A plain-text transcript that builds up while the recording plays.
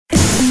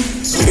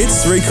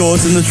It's Three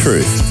Chords and the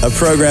Truth, a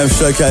program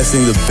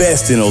showcasing the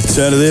best in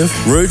alternative,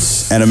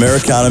 roots and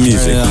Americana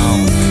music.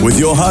 With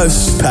your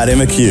hosts, Paddy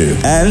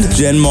McHugh and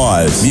Jen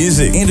Myers.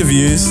 Music,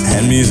 interviews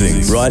and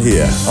musings right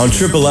here on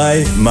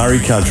AAA Murray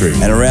Country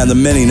and around the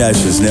many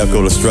nations now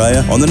called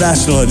Australia on the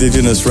National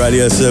Indigenous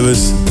Radio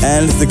Service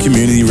and the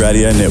Community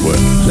Radio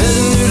Network.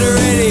 Listen to the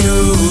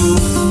radio.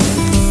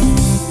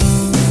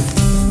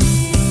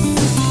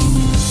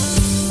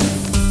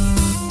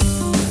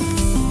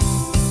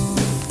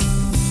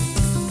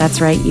 That's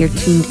right, you're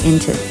tuned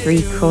into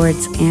Three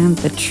Chords and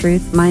the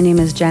Truth. My name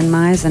is Jen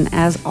Mize, and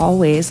as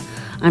always,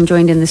 I'm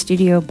joined in the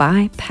studio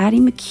by Paddy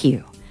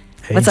McHugh.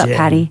 Hey, What's up, Jen.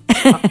 Paddy?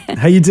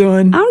 How you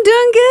doing? I'm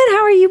doing good.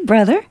 How are you,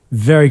 brother?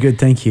 Very good,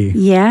 thank you.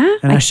 Yeah?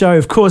 And our show,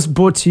 of course,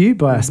 brought to you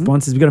by our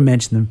sponsors. We've got to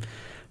mention them.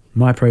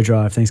 My Pro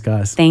Drive. Thanks,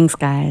 guys. Thanks,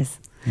 guys.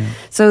 Yeah.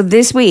 So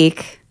this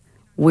week,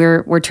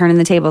 we're turning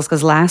the tables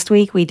because last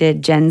week we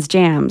did Jen's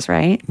Jams,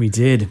 right? We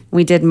did.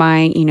 We did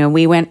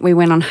we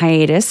went on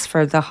hiatus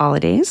for the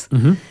holidays.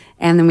 Mm-hmm.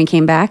 And then we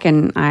came back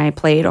and I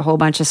played a whole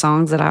bunch of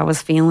songs that I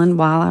was feeling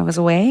while I was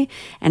away.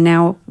 And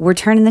now we're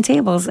turning the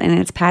tables and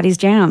it's Paddy's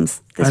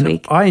Jams this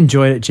week. I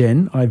enjoyed it,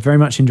 Jen. I very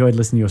much enjoyed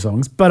listening to your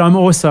songs. But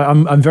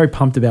I'm very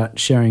pumped about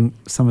sharing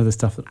some of the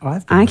stuff that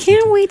I've been I listening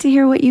can't to. wait to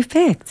hear what you've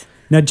picked.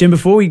 Now, Jen,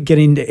 before we get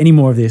into any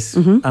more of this,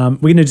 we're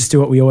going to just do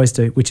what we always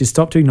do, which is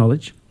stop to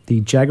acknowledge the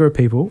Jagera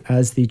people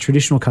as the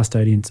traditional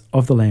custodians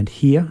of the land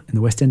here in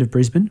the West End of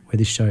Brisbane, where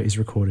this show is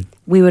recorded.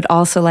 We would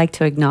also like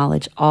to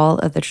acknowledge all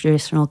of the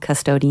traditional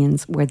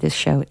custodians where this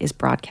show is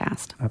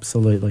broadcast.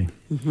 Absolutely.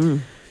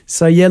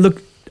 So, yeah,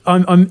 look,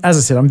 I'm as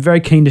I said, I'm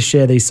very keen to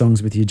share these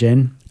songs with you,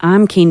 Jen,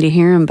 I'm keen to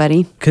hear them,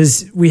 buddy.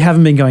 because we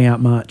haven't been going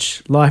out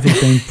much. Life has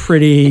been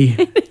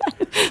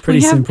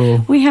pretty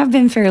simple. We have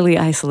been fairly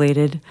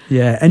isolated.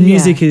 Yeah, and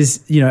music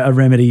is, a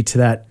remedy to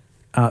that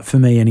for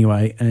me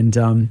anyway.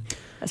 And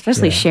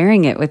Especially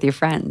sharing it with your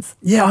friends.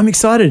 yeah, I'm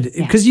excited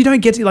because you don't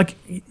get to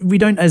we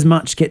don't as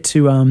much get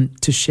to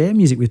share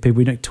music with people.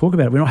 We don't talk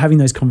about it. We're not having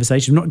those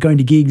conversations. We're not going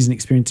to gigs and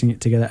experiencing it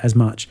together as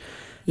much.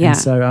 Yeah. And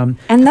so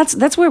and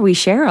that's where we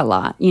share a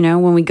lot,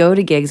 when we go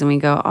to gigs and we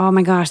go, oh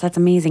my gosh, that's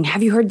amazing.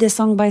 Have you heard this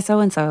song by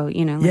so-and-so?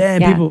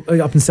 and people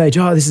are up on stage,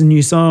 oh, this is a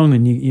new song,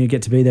 and you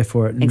get to be there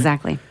for it. And,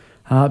 Exactly.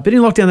 but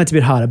in lockdown, that's a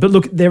bit harder. But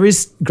look, there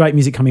is great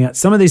music coming out.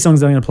 Some of these songs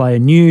that I'm going to play are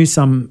new.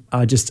 Some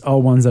are just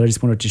old ones that I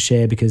just wanted to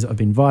share because I've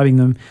been vibing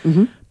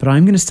them. But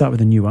I'm going to start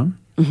with a new one.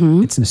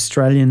 It's an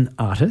Australian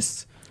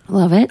artist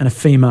Love it. and a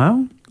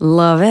female.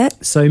 Love it.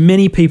 So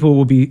many people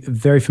will be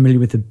very familiar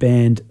with the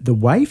band The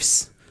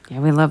Waifs. Yeah,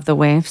 we love the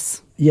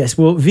Waifs. Yes,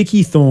 well,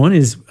 Vicky Thorne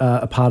is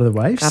a part of The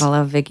Waifs. Gotta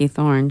love Vicky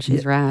Thorne.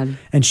 She's rad.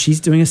 And she's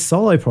doing a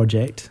solo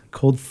project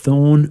called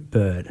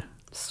Thornbird.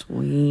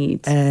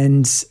 Sweet.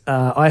 And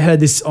I heard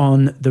this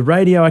on the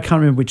radio. I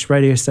can't remember which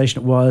radio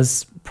station it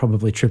was,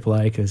 probably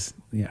AAA because,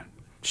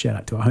 shout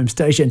out to our home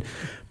station.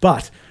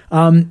 But,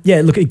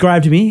 look, it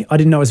grabbed me. I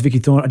didn't know it was Vicky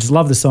Thorne. I just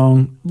loved the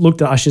song,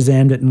 looked at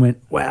Shazammed it and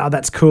went, wow,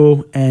 that's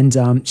cool. And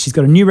she's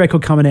got a new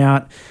record coming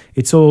out.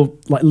 It's all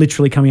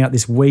literally coming out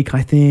this week,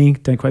 I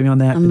think. Don't quote me on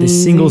that. Amazing. But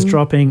there's singles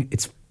dropping.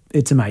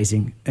 It's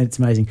amazing. It's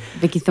amazing.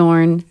 Vicky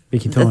Thorne.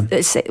 Vicky Thorne.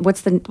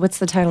 What's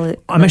the title?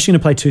 I'm actually going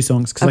to play two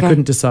songs because I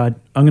couldn't decide.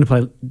 I'm going to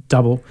play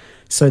double.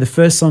 So the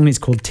first song is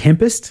called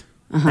Tempest,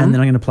 and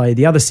then I'm going to play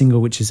the other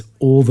single, which is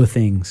All the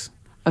Things.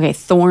 Okay,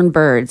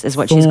 Thornbirds is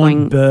what she's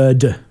going.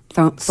 Thornbird.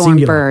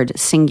 Thornbird,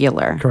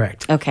 singular.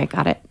 Correct. Okay,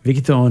 got it. Vicky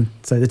Thorne.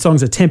 So the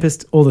songs are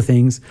Tempest, All the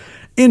Things.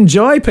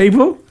 Enjoy,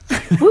 people.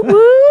 Whoop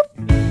whoop.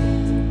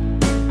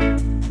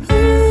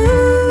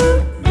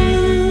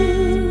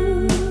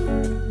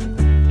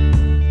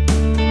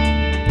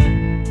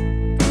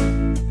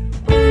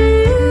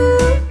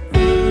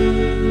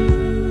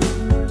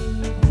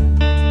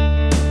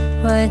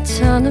 White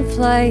china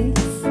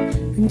plates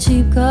and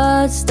cheap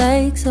cut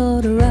steaks,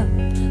 order up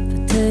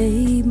for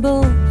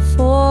table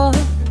 4.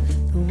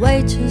 The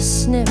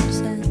waitress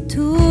snips at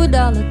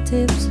 $2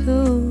 tips.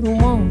 Who'd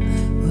want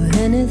for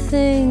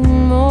anything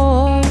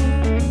more?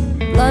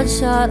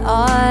 Bloodshot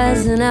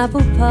eyes and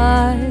apple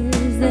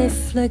pies, they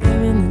flicker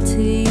in the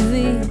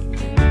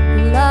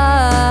TV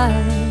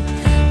light.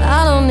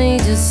 I don't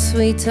need your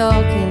sweet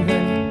talking,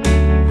 honey.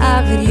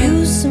 I could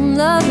use some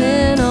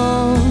loving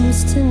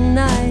arms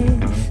tonight.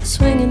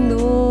 Swinging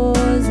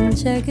doors and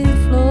checkered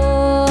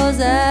floors,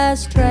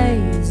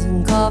 ashtrays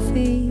and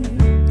coffee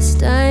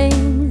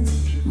stains.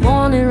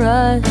 Morning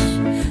rush,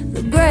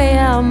 the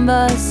Greyhound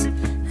bus,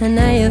 and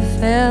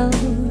AFL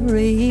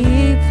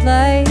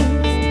replays.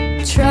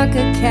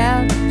 Trucker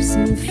caps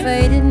and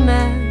faded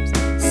maps,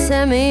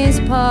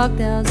 semis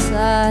parked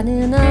outside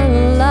in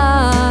a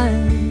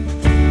line.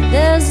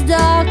 There's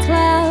dark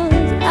clouds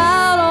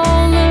out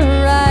on the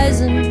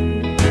horizon.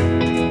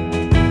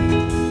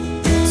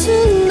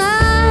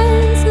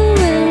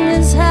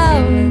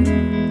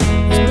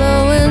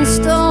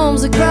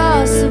 Storms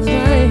across the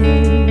plain,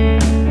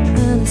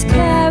 and it's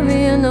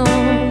carrying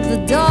on the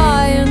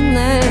dying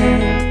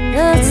land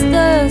that's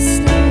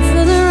thirsting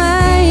for the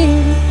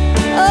rain.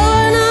 Oh,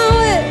 and I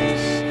wish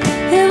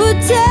it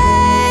would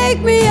take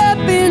me up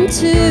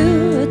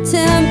into a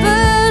temper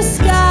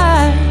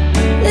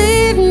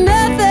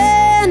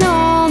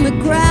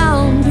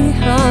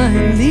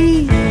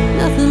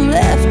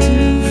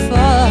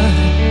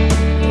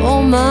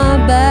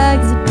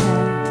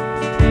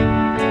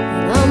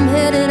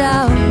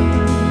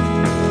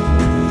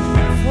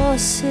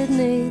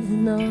Sydney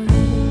tonight.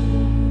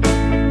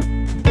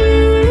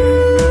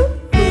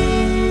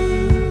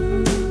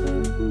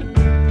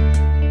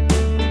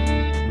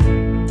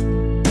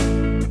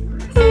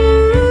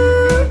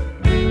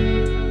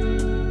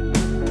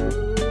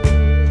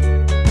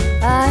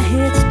 I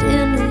hitched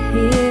into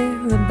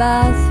here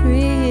about 3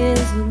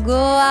 years ago.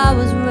 I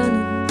was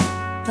running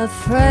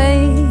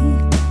afraid,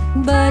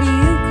 but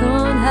you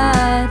can't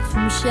hide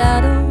from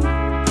shadow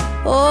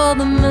all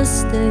the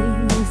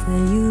mistakes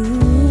that you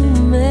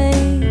made.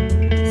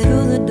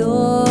 Through the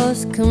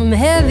doors come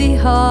heavy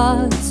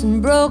hearts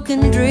and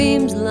broken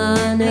dreams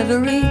line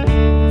every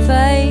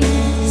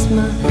face.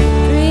 My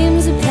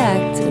dreams are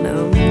packed and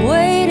I'm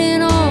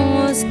waiting on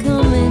what's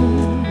coming.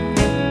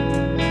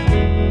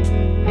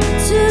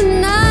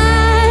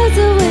 Tonight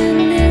the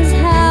wind is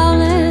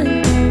howling,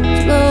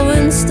 it's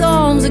blowing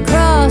storms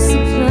across the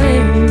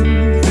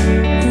plains,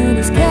 and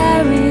it's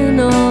carrying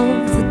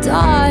off the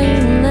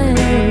dying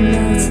land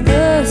that's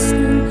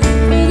thirsting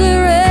for the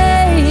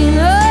rain.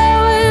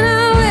 Oh, and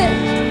I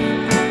wish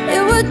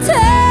it would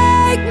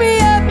take me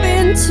up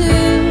into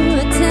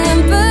a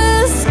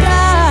tempest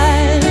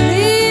sky,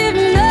 leave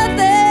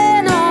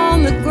nothing on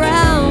the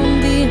ground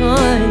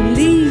behind,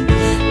 leave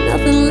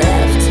nothing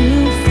left to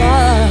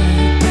fight.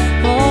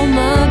 All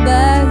my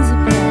bags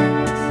are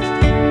packed,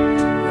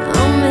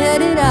 I'm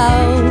headed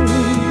out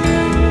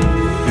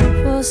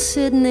for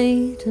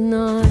Sydney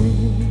tonight.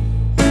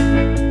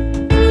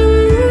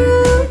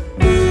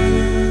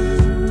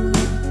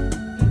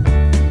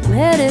 I'm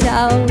headed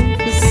out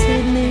for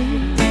Sydney.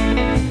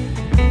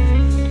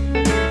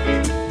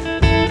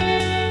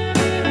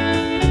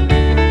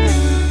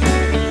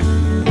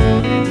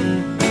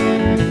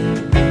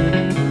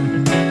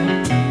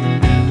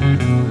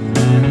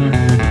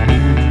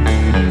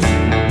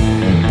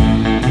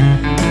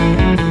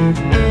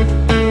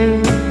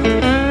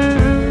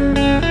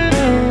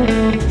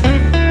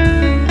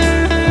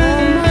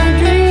 All my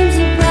dreams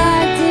are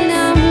packed and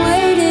I'm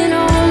waiting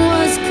on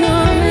what's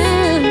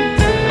coming.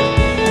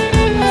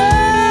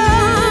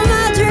 All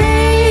my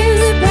dreams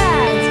are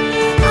packed,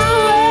 I'm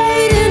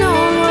waiting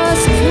on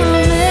what's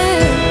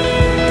coming.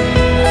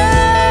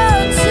 Oh,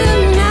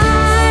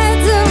 tonight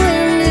the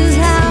wind is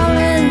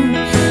howling,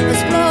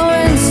 it's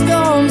blowing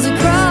storms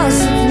across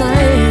the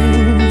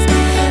plains,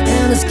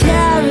 and it's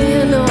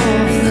carrying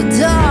off the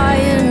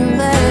dying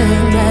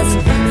land that's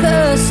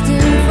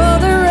thirsting for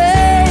the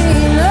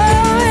rain.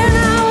 Oh, and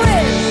I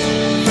wish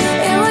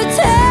it would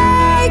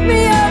take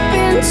me up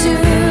into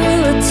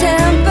a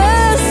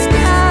tempest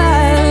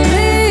sky,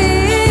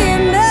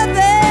 leave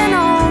nothing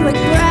on the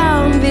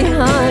ground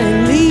behind,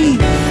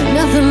 leave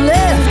nothing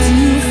left to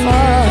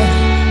fight.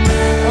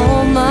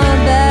 All my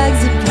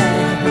bags are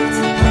packed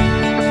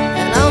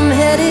and I'm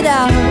headed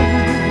out.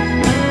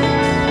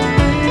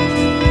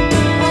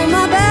 All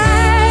my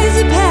bags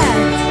are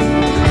packed,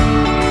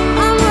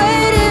 I'm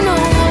waiting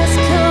on what's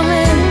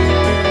coming.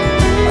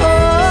 Oh,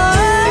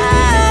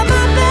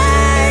 my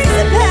bags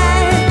are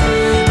packed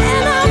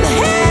and I'm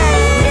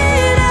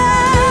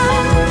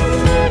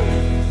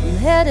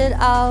headed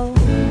out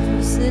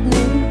for Sydney.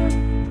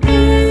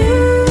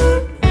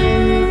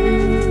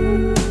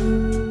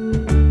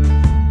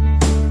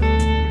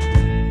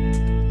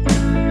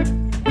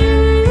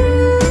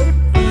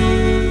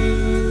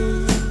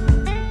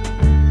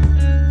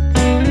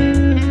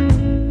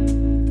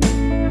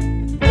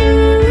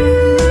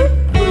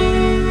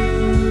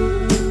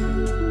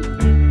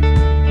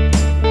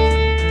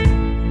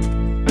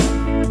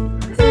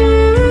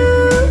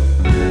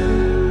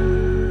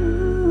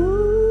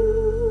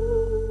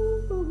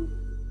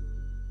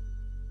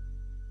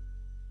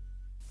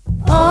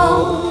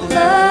 All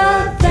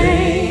the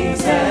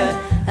things that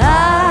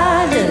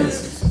I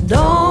just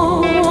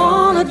don't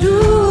wanna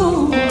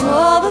do,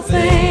 all the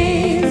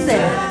things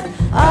that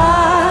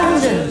I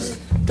just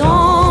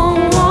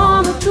don't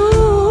wanna do,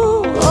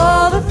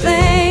 all the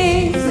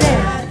things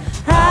that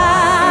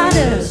I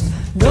just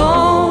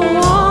don't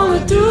wanna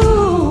do.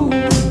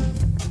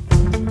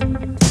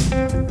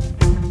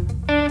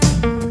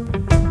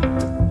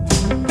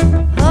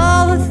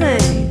 All the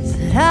things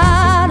that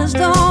I just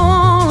don't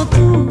wanna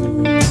do.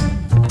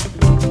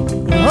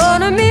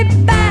 Holding me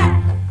back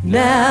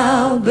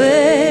now,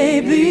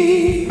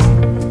 baby.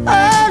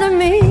 Holding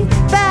me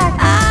back.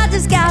 I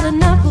just gotta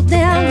knuckle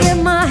down, get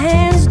my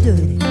hands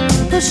dirty,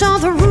 push on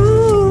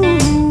through.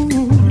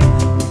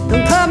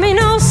 Don't cut me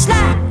no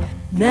slack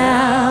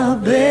now,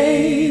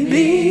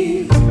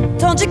 baby.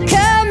 Don't you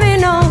cut me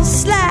no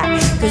slack,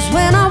 'cause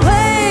when I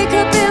wake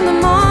up in the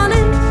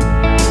morning,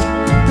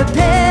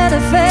 prepare to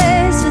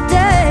face the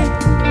day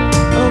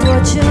of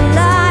what you're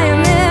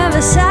lying there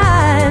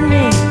beside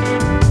me,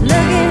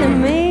 looking at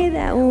me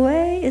that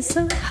way. It's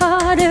so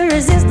hard to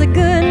resist a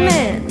good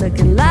man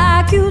looking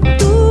like you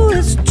do.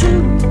 It's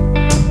true.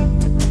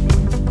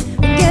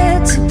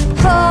 Get to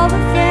all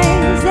the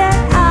things that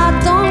I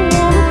don't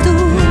wanna do.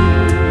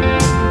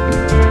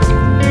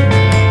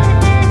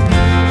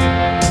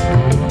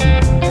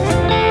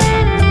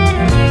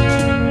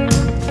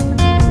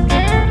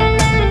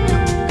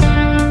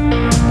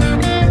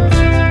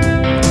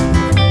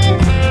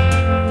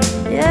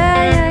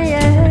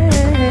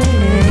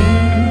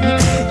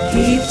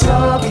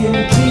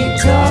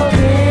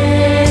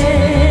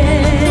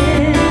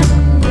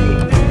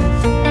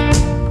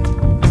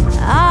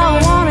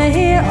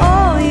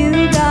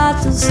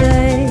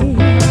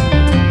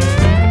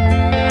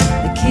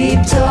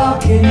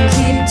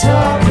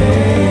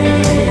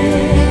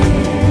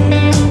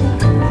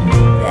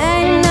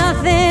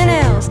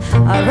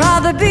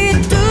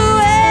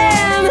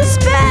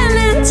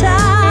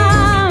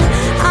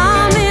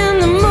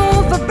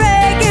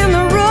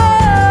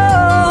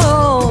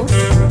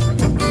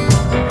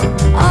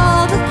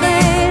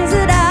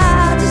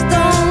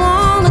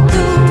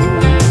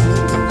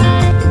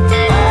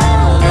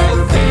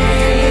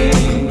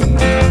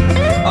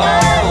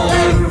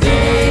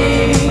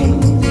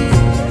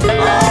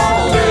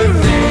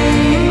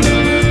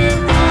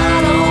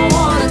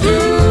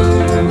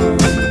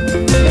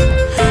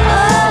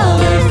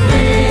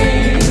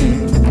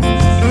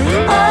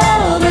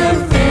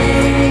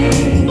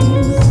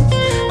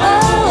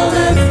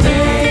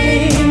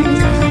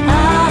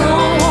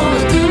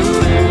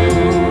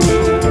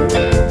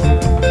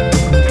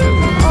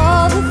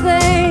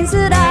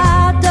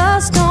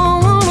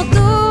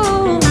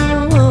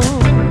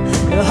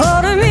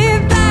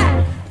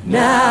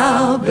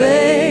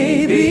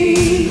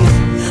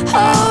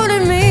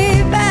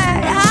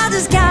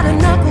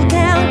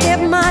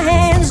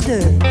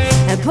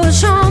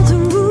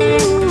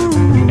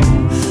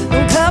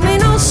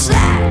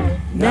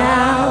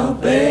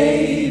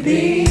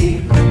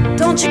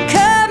 Don't you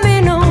cut me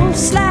no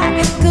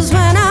slack, 'cause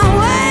when I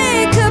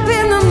wake up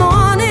in the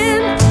morning,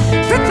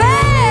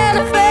 prepare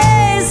to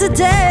face the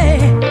day.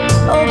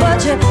 Oh,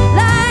 but you're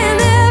lying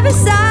there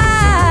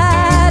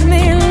beside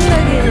me,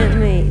 looking at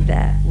me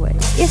that way.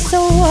 It's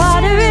so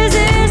hard to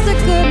resist a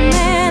good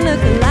man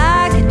looking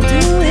like you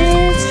do.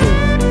 It's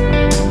true.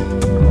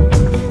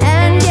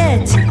 And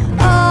yet,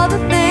 all the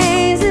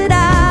things that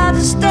I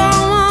just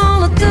don't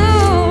wanna do.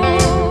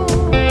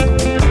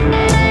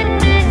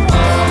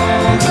 All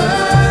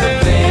the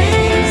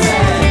things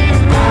that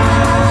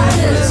I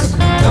just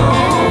don't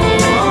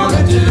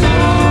wanna do.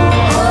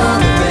 All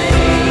the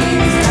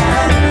things that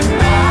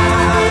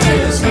I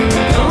just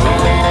don't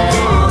wanna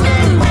do.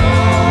 All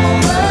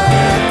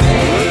the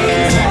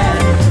things that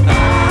I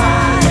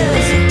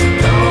just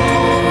don't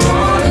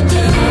wanna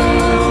do.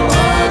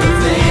 All the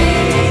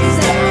things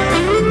that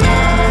I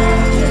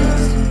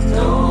just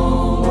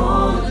don't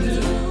wanna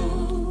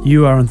do.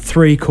 You are on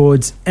Three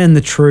Chords and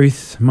the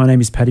Truth. My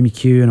name is Paddy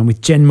McHugh and I'm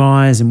with Jen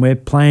Myers and we're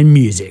playing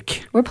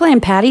music. We're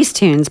playing Paddy's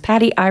tunes.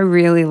 Paddy, I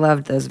really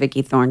loved those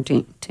Vicky Thorne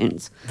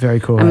tunes. Very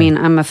cool. I mean,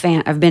 I'm a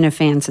fan. I've been a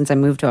fan since I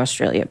moved to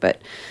Australia.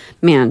 But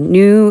man,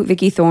 new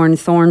Vicky Thorne,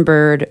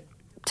 Thornbird,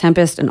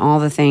 Tempest, and all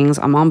the things.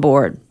 I'm on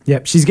board.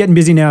 Yep, she's getting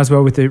busy now as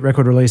well with the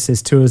record release.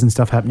 There's tours and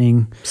stuff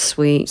happening.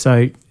 Sweet.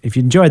 So if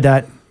you enjoyed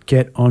that,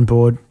 get on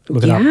board.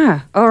 Look it up.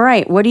 Yeah. All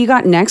right. What do you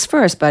got next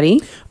for us, buddy?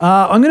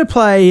 I'm going to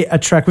play a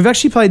track. We've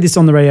actually played this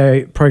on the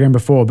radio program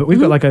before, but we've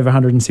got like over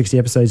 160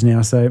 episodes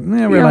now. So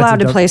we're You're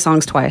allowed to play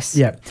songs twice.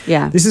 Yeah.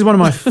 Yeah. This is one of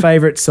my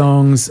favorite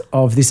songs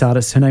of this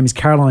artist. Her name is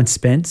Caroline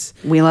Spence.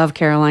 We love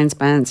Caroline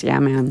Spence. Yeah,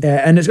 man.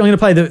 And I'm going to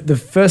play the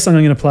first song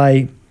I'm going to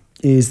play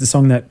is the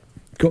song that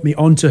got me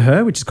onto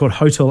her, which is called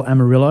Hotel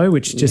Amarillo,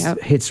 which just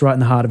hits right in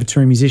the heart of a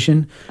touring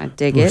musician. I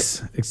dig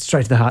it. It's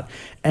straight to the heart.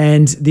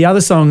 And the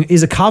other song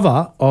is a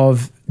cover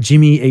of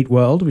Jimmy Eat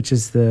World, which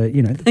is the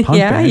the punk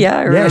band. Yeah,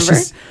 I remember.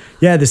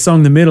 The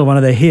song The Middle, one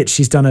of their hits.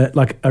 She's done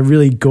a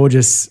really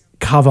gorgeous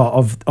cover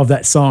of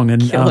that song.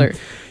 And Killer.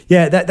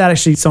 that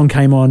actually song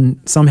came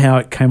on, somehow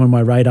it came on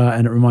my radar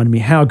and it reminded me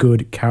how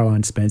good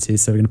Caroline Spence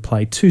is. So we're going to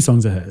play two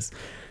songs of hers.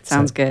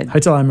 Sounds good.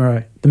 Hotel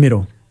Amarillo, The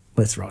Middle.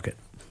 Let's rock it.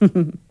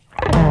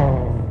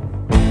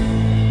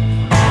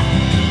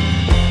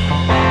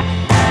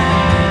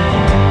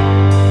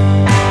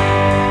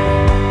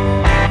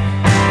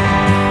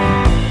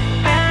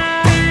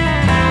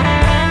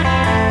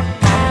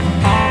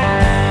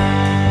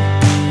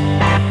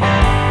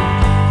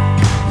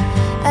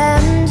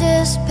 I'm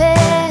just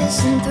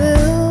passing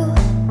through.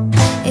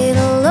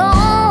 It'll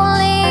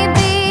only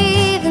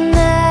be the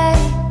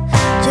night.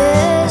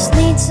 Just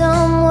need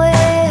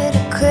somewhere to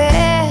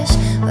crash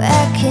where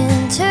I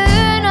can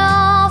turn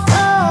off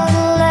all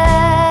the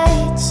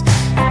lights.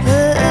 I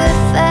put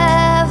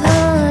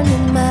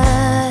 500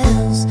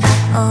 miles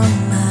on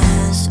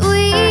my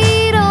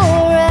sweet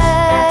old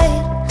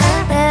ride.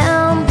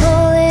 Now I'm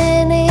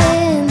pulling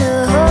in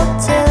the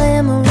Hotel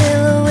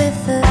Amarillo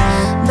with a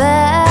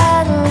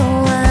bottle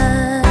of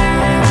wine.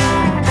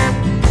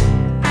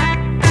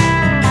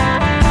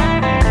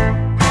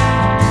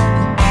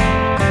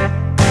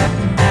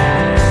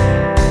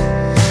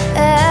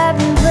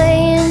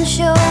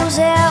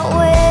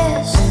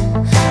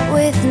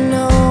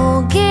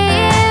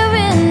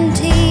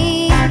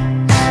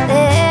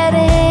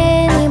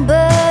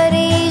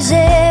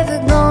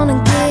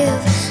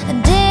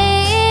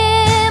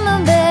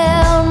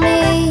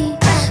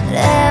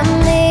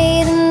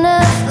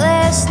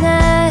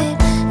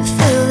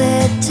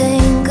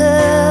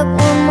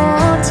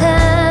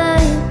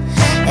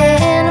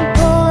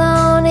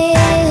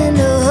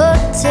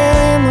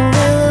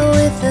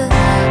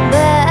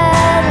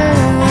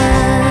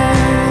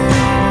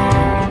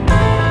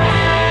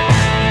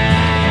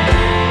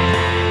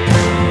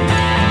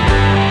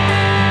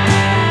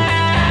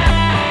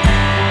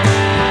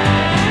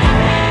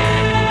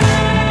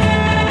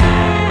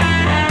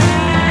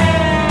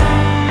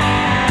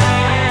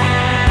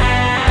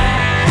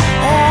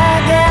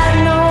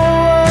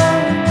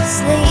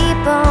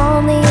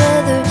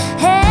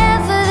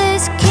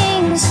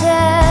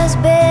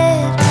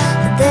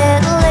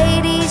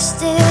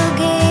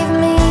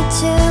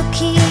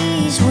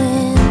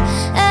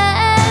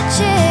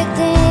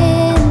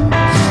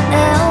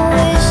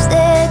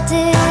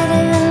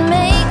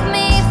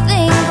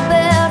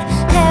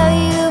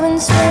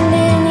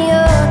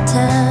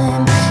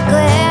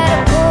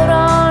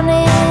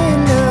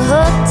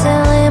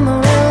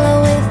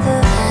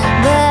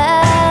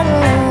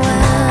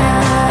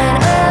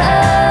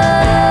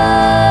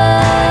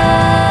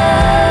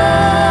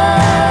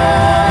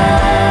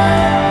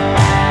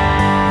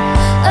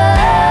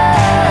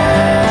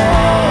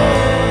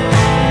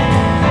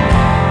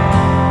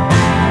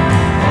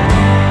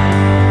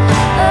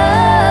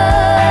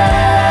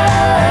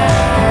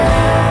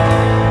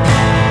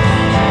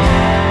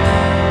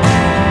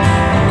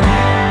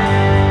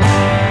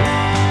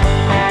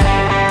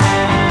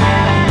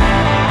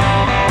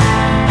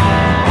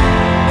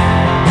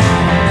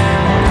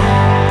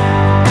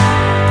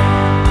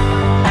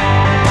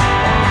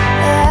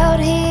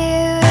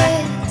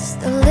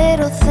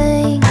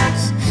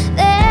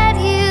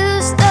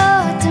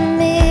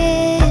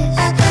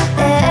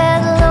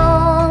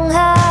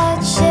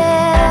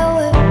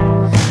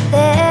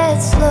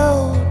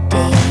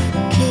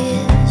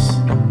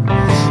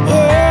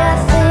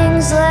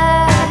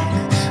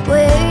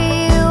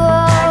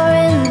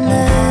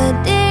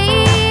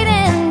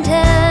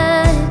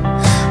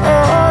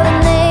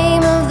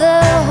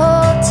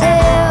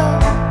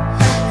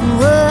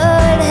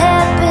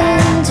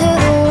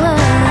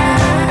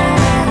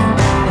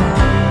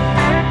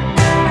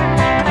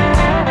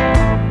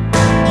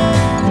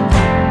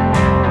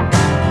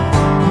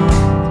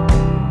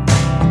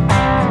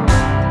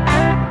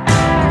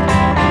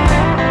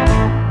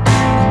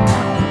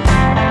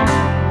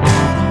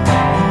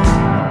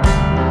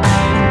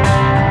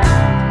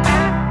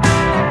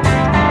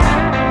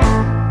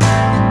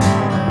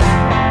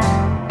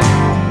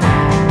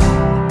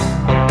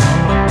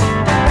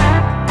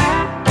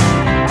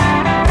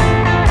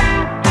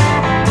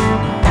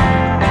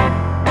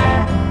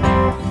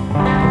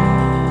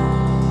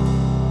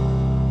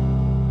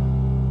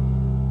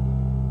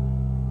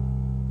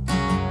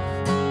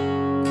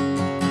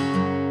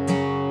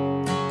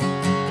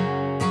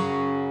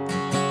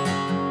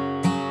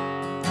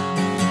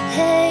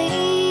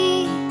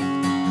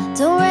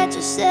 Don't write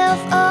yourself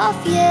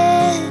off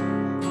yet.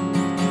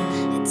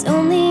 It's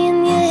only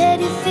in your head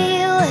you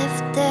feel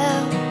left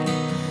out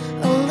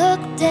or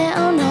looked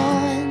down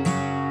on.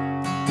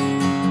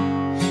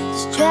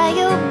 Just try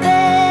your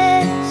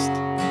best,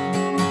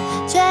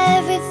 try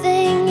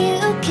everything you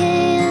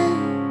can.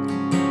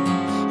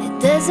 It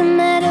doesn't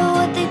matter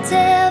what they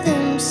tell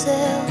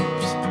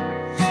themselves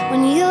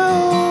when you're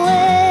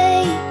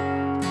away.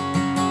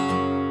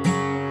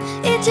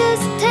 It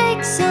just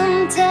takes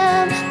some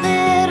time,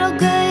 little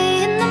girl,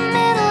 you're in the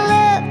middle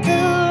of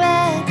the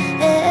ride.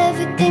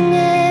 Everything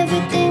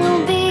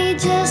will be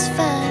just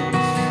fine.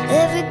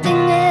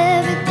 Everything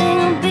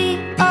will be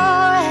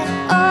alright,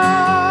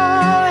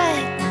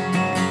 alright.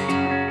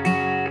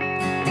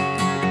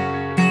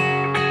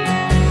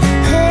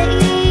 Hey,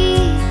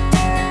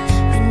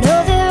 you know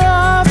they're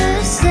all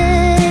the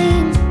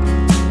same.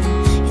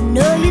 You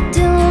know you're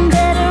doing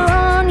better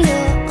on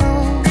your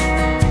own,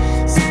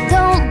 so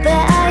don't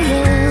buy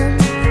in.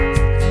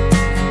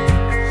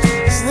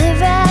 Just live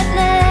right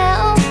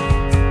now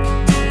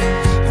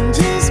and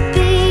just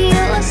be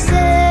yourself.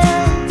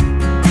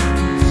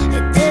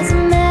 It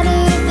doesn't matter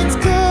if it's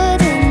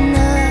good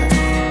enough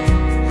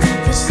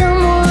for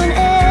someone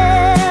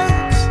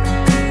else.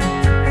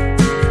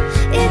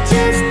 It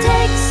just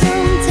takes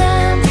some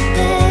time,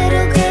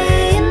 little girl,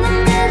 you're in the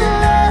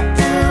middle of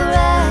the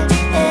ride.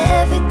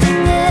 Everything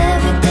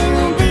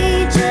will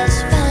be just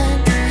fine.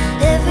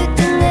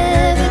 Everything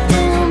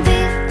will be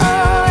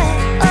alright,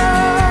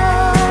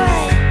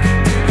 alright.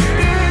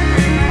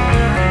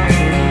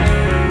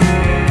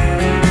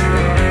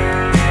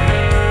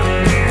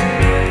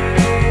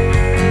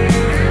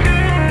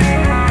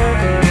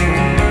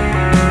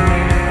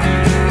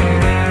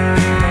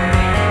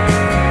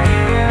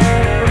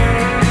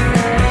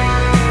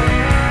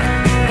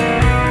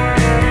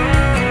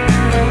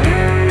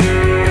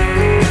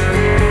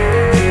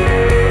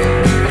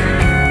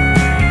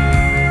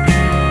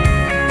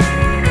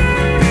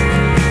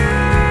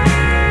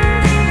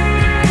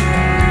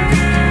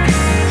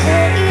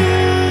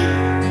 Hey,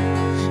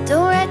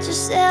 don't write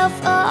yourself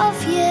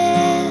off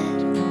yet.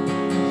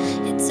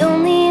 It's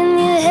only in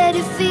your head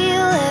you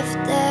feel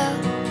left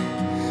out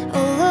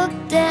or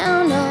looked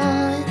down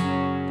on.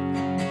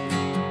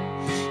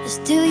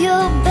 Just do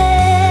your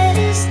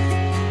best,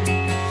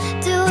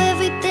 do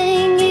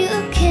everything you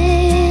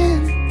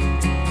can.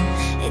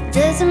 It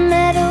doesn't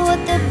matter what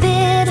the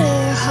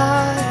bitter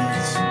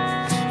hearts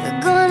are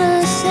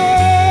gonna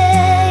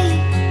say.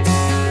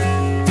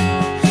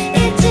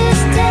 It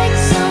just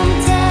takes some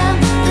time,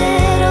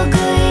 little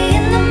girl, you're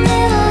in the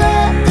middle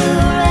of the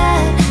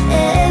ride.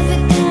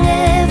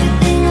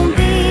 Everything will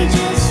be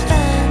just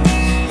fine.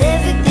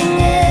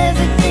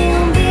 Everything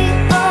will be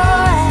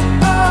alright,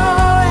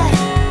 alright.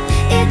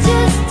 It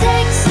just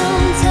takes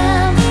some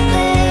time,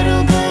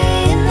 little girl,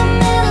 you're in the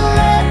middle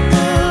of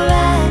the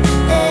ride.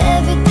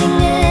 Everything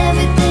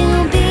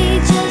will be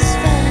just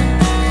fine.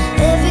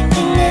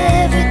 Everything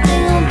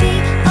will be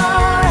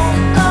alright,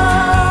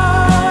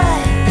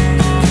 alright.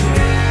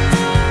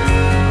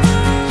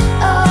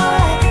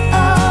 Alright,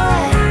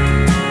 alright.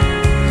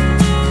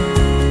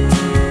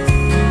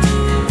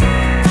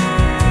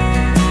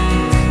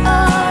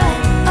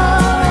 Alright,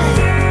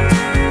 alright.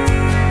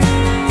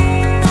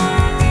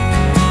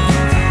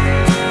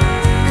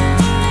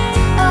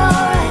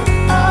 Alright,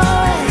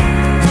 alright.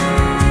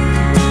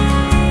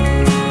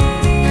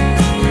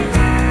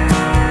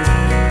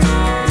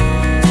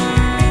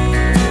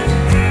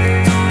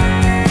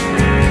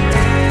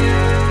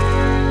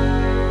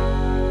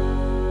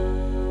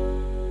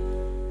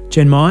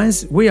 Jen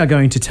Myers, we are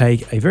going to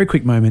take a very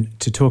quick moment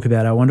to talk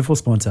about our wonderful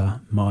sponsor,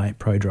 My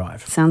Pro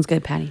Drive. Sounds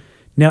good, Paddy.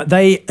 Now,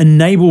 they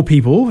enable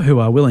people who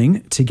are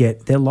willing to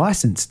get their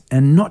license,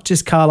 and not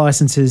just car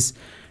licenses,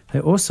 they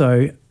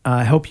also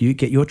help you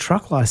get your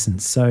truck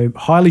license. So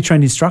highly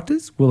trained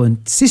instructors will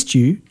assist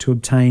you to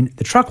obtain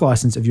the truck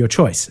license of your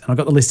choice. And I've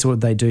got the list of what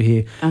they do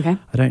here. Okay.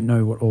 I don't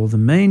know what all of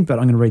them mean, but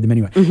I'm going to read them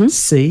anyway.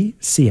 C,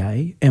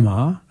 CA,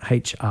 MR,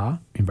 HR,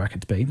 in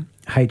brackets B,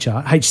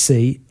 HR,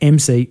 HC,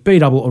 MC, B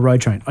double or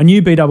road train. I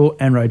knew B double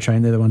and road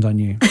train. They're the ones I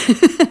knew.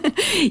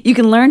 You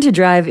can learn to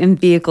drive in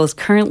vehicles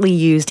currently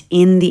used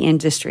in the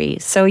industry,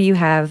 so you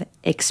have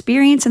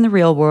experience in the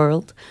real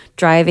world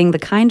driving the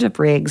kind of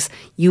rigs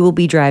you will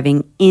be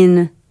driving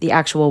in the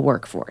actual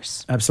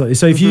workforce. Absolutely.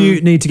 So if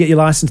you need to get your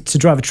license to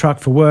drive a truck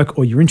for work,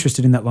 or you're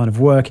interested in that line of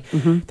work,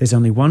 there's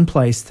only one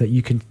place that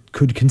you could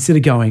consider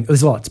going.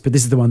 There's lots, but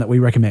this is the one that we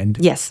recommend.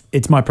 Yes.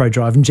 It's My Pro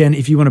Drive. And Jen,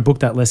 if you want to book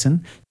that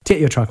lesson to get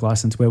your truck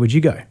license, where would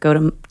you go? Go to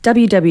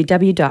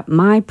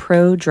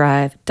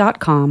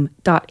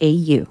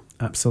www.myprodrive.com.au.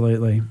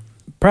 Absolutely.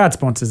 Proud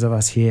sponsors of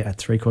us here at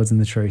Three Chords and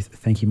the Truth.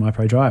 Thank you, My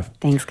Pro Drive.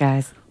 Thanks,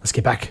 guys. Let's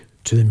get back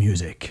to the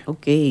music.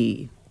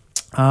 Okay.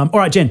 All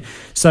right, Jen.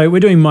 So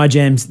we're doing my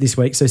jams this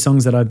week, so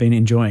songs that I've been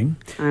enjoying.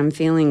 I'm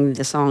feeling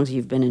the songs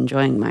you've been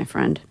enjoying, my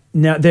friend.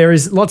 Now, there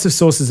is lots of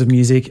sources of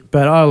music,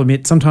 but I'll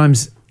admit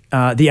sometimes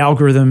the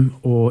algorithm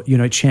or,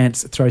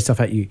 chance throws stuff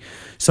at you.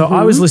 So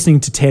I was listening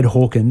to Ted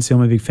Hawkins, who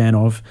I'm a big fan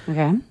of.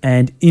 Okay.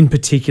 And in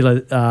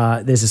particular,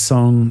 there's a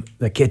song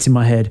that gets in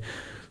my head.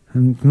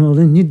 I'm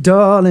calling you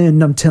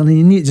darling, I'm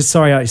telling you. Just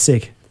Sorry You're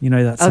Sick. You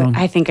know that song?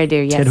 I think I do,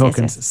 yes. Ted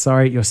Hawkins, Yes.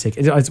 Sorry You're Sick.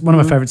 It's one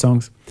of my favorite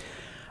songs.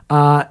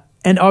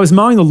 And I was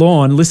mowing the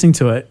lawn listening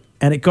to it,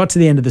 and it got to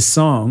the end of the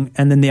song,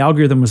 and then the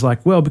algorithm was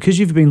like, well, because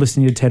you've been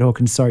listening to Ted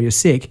Hawkins' Sorry You're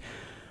Sick,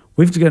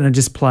 we've got to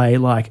just play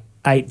like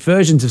 8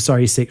 versions of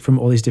Sorry You're Sick from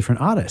all these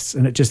different artists.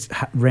 And it just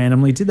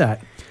randomly did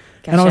that.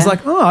 Gotcha. And I was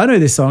like, oh, I know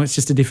this song. It's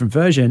just a different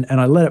version. And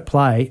I let it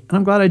play. And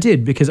I'm glad I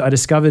did because I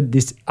discovered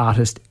this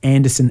artist,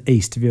 Anderson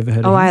East. Have you ever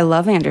heard of him? Oh, I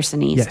love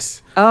Anderson East.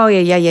 Yes. Oh,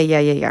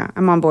 yeah.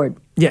 I'm on board.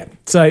 Yeah.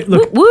 So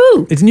look,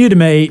 Woo! it's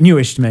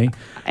newish to me.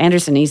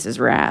 Anderson East is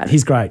rad.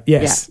 He's great.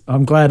 Yes. Yeah.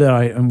 I'm glad that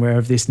I am aware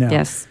of this now.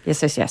 Yes.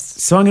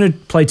 So I'm going to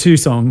play 2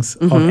 songs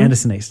of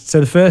Anderson East. So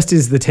the first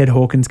is the Ted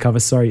Hawkins cover,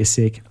 Sorry You're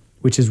Sick,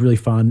 which is really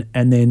fun.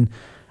 And then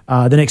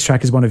the next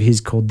track is one of his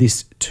called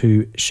This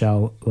Too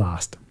Shall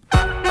Last.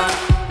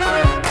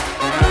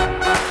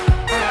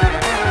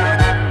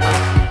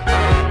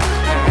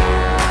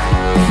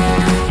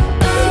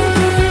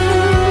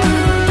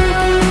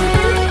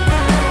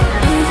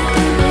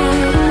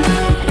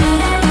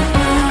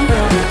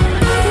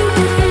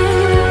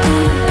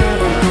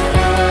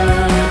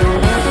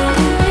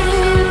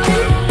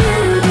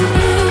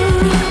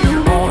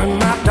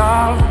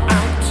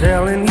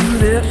 Telling you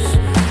this,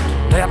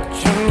 let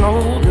you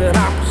know that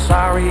I'm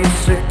sorry you're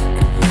sick.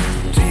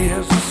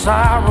 Tears of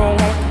sorrow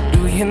won't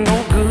do you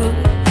no good,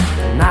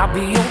 and I'll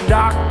be your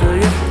doctor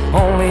if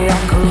only I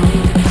could.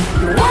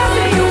 What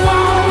do you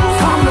want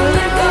from the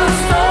liquor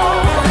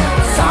store?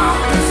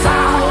 Something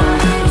sour,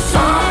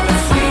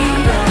 something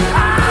sweet.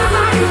 I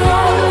know you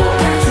want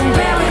that your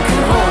belly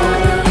can hold.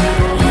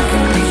 You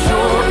can be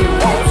sure you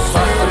won't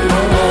suffer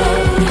no more.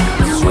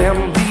 Swim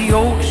the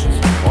oceans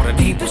or the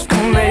deepest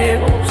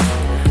canals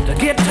to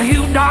get to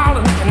you,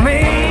 darling, and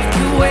make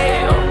you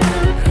well.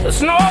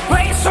 There's no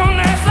place on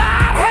earth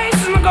I'd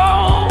hasten to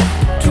go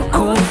to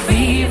cool the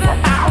fever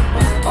out.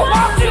 I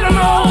want you to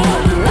know,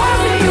 what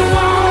do you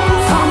want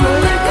from the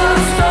liquor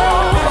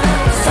store?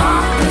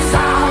 Something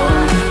sour,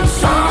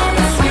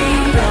 something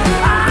sweet.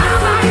 I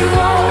know you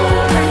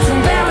want that your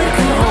belly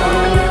can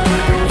hold.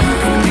 You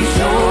can be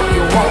sure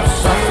you won't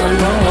suffer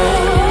no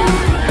more.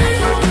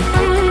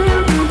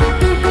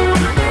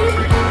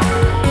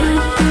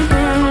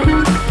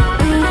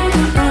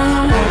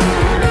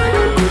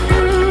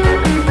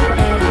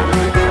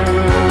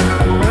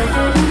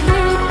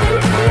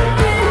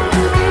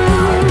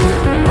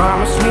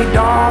 Promise me,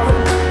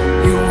 darling,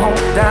 you won't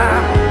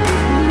die.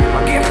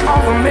 I'll get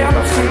all the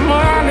medicine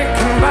money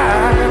can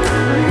buy.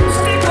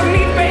 Stick with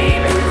me,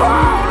 baby,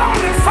 hold on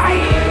and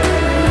fight.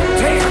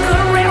 Take a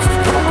good rest,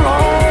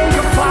 prolong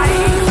your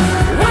flight.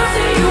 What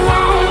do you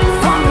want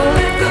from the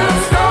liquor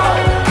store?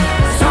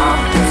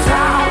 Something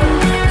sour,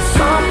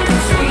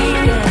 something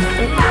sweet.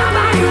 And I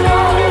know you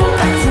want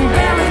that your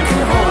belly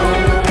can hold.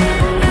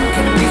 You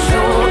can be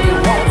sure you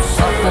won't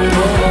suffer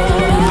no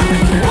more.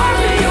 What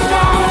do you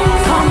want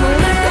from the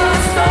liquor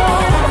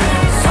store?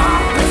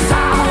 Something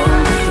sour,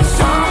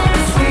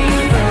 something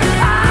sweet.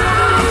 I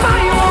know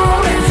you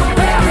want that your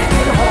belly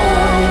can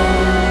hold.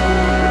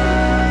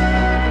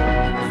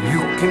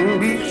 You can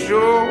be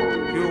sure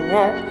you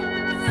won't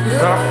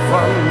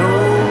suffer no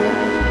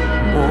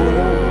more.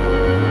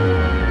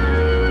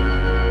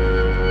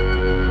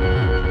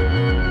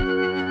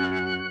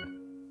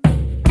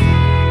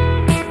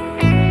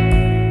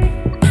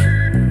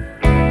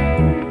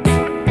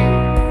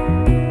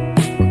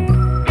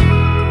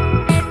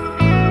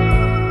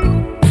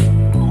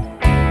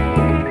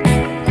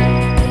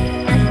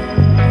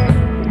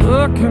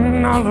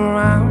 Looking all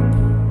around,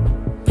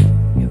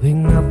 you think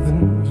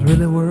nothing's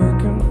really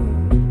working.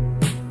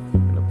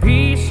 The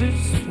pieces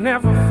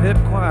never fit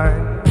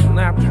quite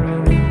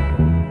naturally.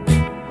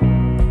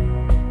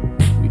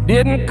 We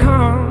didn't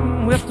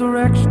come with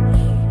directions,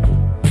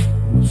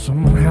 but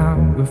somehow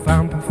we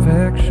found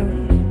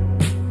perfection.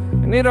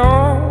 And it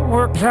all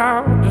worked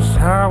out just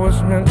how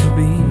it's meant to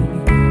be.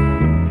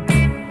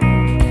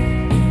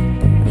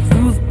 And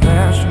through the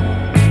passion,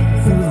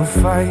 through the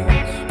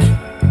fights,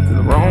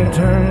 the wrong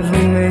turns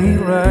we made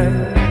right.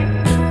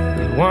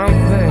 There's one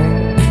thing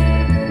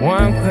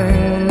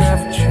will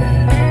never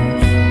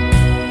change.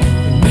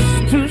 And this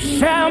too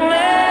shall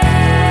last.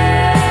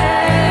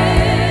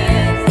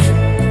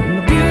 When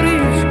the beauty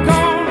is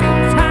gone,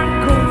 time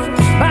goes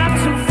by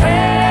too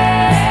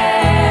fast.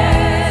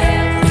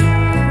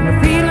 And the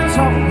feelings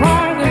are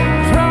wrong and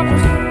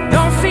troubles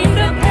don't seem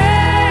to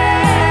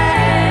pass.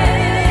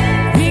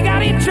 We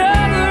got each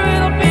other,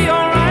 it'll be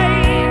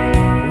alright.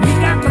 We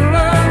got the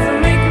love to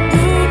make it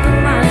through the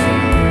night.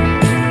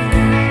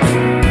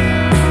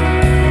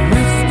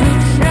 This too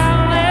shall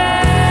last.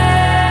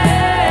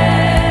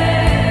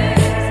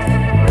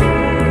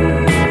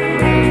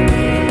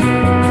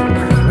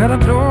 Well,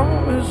 the door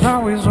is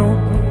always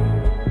open,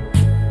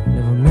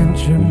 never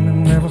mentioned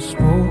and never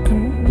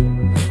spoken,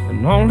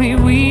 and only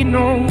we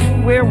know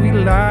where we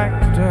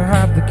like to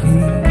hide the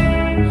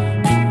keys.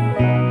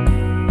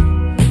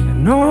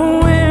 No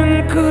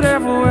wind could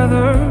ever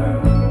weather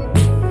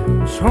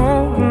what's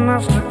holding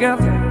us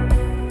together,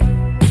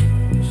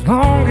 as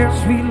long as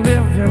we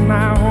live in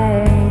our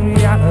own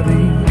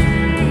reality.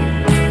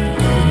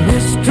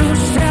 It's too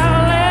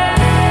shallow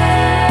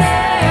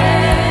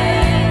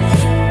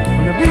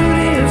when the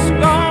beauty is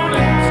gone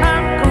and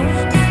time goes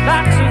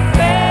like so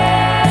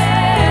fast.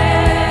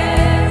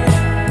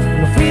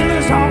 When the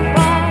feeling's all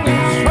wrong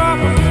and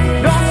trouble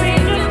don't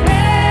seem to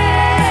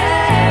pass.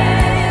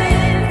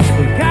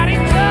 We got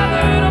each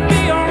other, it'll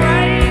be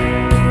alright.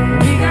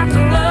 We got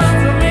the love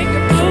to make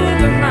it through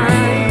the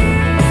night.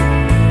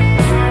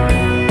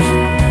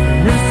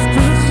 It's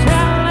too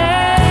shallow.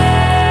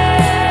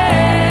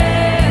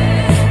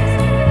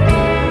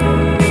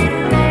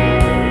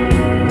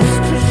 It's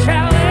too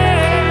shallow.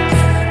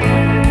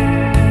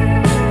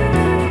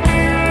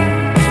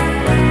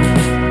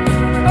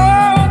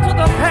 Oh, through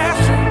the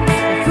passion,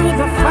 through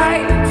the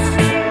fights,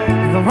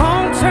 the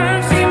wrong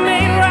turns he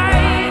made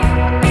right.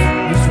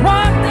 There's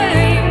one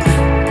thing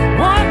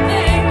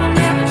will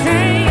never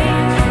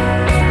change.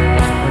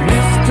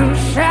 It's too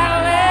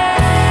shallow.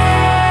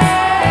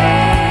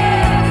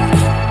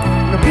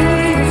 The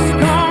beauty is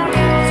gone,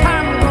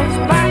 time goes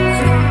by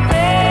too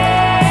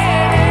fast.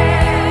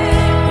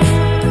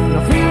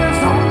 The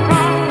feeling's all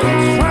wrong, the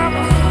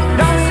troubles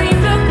don't seem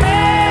to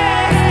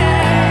pass.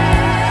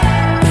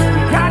 We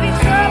got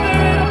each other,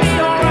 it'll be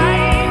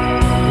alright.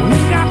 We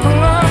got the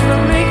love to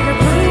make it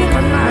through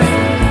the night.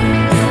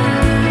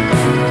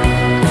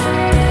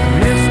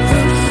 It's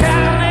too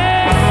shallow.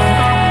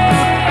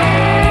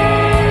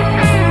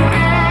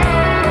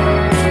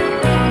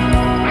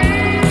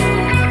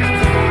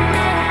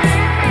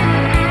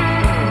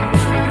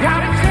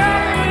 Got each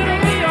other,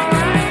 it'll be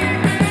alright.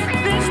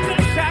 It's too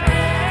shallow.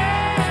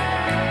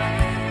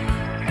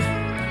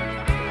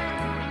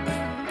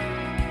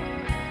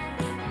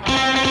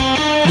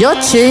 You're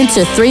tuned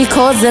to Three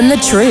Chords and the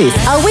Truth,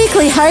 a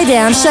weekly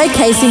hoedown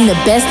showcasing the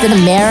best in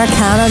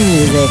Americana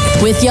music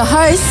with your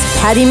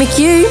hosts, Paddy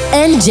McHugh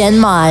and Jen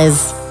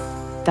Myers.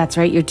 That's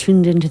right, you're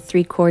tuned into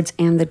Three Chords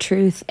and the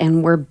Truth,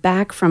 and we're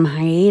back from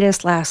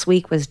hiatus. Last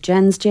week was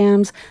Jen's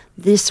Jams.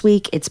 This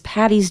week it's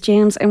Paddy's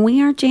Jams, and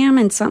we are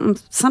jamming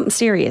something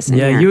serious in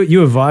Yeah, here. you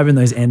were vibing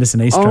those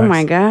Anderson East tracks. Oh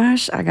my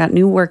gosh, I got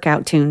new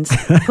workout tunes.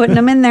 Putting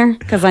them in there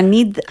because I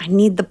need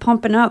the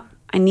pumping up.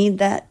 I need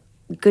that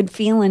good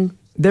feeling.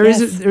 There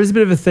is Yes. there is a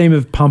bit of a theme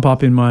of pump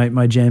up in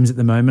my jams at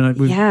the moment.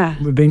 Yeah.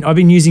 I've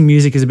been using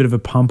music as a bit of a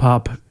pump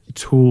up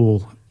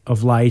tool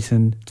of late,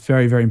 and it's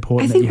very, very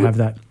important that you have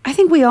that. I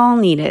think we all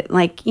need it.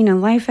 Like,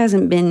 life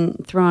hasn't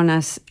been throwing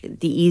us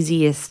the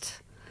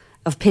easiest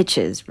of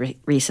pitches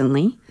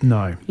recently.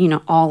 No,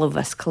 All of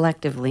us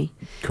collectively.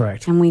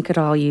 correct. And we could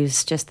all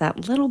use just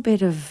that little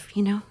bit of,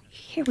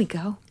 here we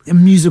go. A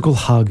musical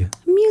hug.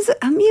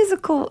 A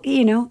musical,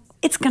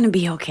 it's going to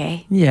be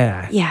okay.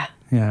 Yeah. Yeah.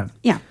 Yeah.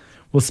 Yeah.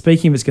 Well,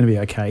 speaking of it's going to be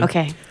okay.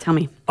 Okay. Tell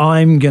me.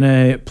 I'm going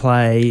to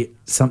play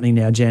something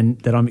now, Jen,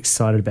 that I'm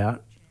excited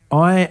about.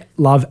 I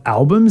love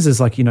albums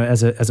as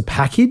as a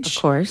package.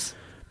 Of course.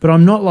 But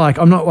I'm not like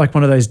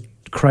one of those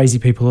crazy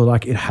people who are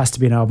like, it has to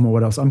be an album or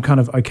what else. I'm kind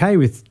of okay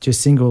with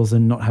just singles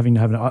and not having to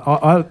have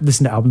I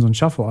listen to albums on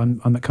shuffle. I'm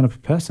that kind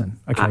of person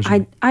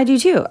occasionally. I do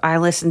too. I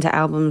listen to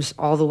albums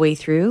all the way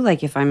through.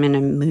 Like if I'm in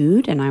a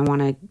mood and I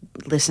want to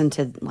listen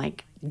to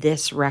like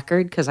this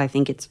record because I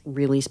think it's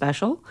really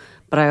special.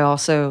 But I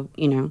also,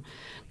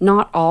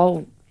 not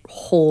all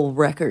whole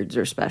records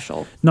are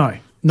special. No,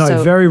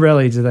 So- very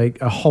rarely do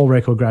a whole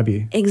record grab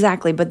you.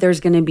 Exactly. But there's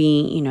going to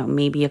be,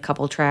 maybe a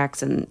couple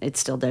tracks and it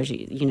still does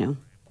you,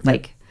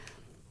 like.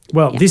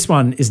 Well, Yeah. this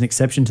one is an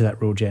exception to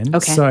that rule, Jen.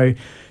 Okay. So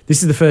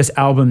this is the first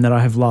album that I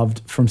have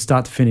loved from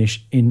start to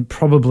finish in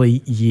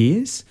probably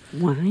years.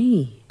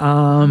 Why?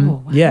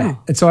 Wow. Yeah.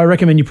 And so I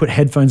recommend you put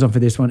headphones on for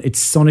this one.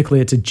 It's sonically,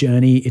 it's a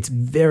journey. It's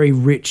very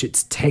rich.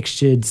 It's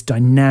textured. It's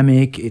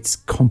dynamic. It's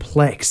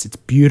complex. It's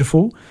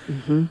beautiful.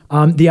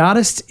 Mm-hmm. The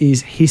artist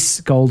is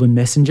Hiss Golden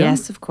Messenger.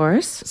 Yes, of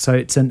course. So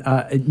it's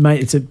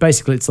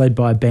basically it's led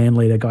by a band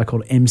leader, a guy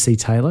called MC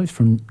Taylor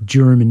from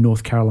Durham in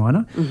North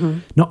Carolina. Mm-hmm.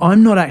 Now,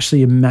 I'm not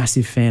actually a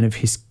massive fan of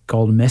Hiss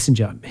Golden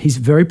Messenger. He's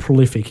very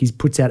prolific. He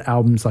puts out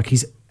albums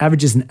he's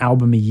averages an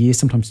album a year,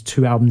 sometimes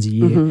 2 albums a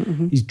year.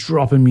 Mm-hmm. He's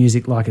dropping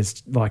music like he's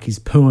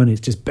pooing.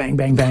 It's just bang,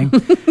 bang, bang.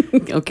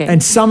 Okay.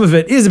 And some of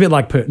it is a bit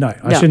like poo. No,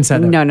 I shouldn't say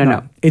that.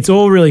 No. It's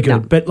all really good, No.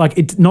 but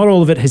not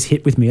all of it has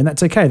hit with me, and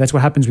that's okay. That's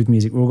what happens with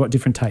music. We've all got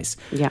different tastes.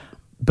 Yeah.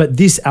 But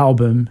this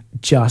album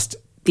just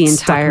The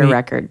stuck entire me-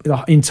 record.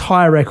 The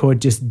entire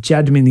record just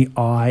jabbed me in the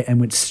eye and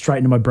went straight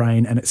into my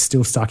brain, and it's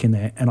still stuck in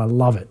there, and I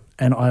love it.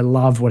 And I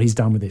love what he's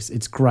done with this.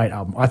 It's a great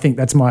album. I think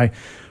that's my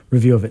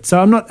review of it. So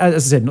I'm not, as I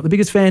said, not the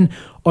biggest fan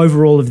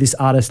overall of this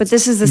artist. But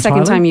this is the entirely.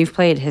 second time you've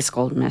played Hiss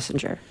Golden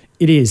Messenger.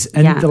 It is.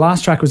 And Yeah. the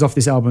last track was off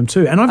this album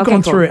too. And I've Okay,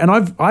 gone cool. through and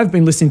I've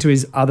been listening to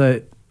his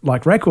other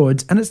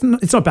records, and it's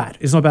not bad.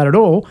 It's not bad at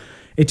all.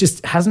 It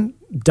just hasn't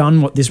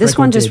done what this record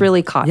one just did.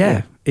 really caught you.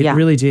 Yeah, it Yeah.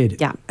 really did.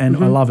 Yeah. And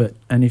I love it.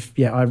 And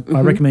I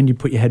recommend you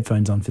put your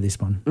headphones on for this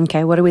one.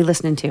 Okay, what are we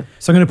listening to?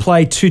 So I'm going to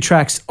play 2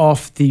 tracks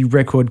off the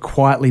record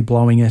Quietly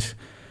Blowing It.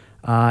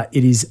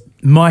 It is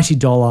Mighty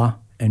Dollar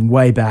and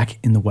Way Back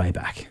in the Way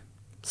Back.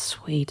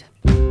 Sweet.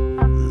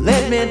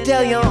 Let me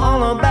tell you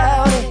all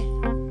about it.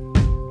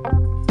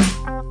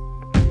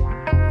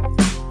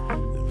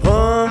 The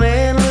poor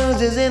man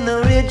loses and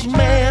the rich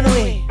man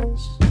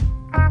wins.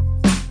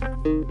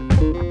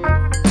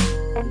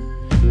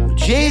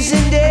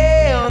 Chasing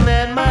down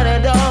that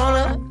mighty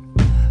dollar,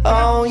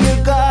 all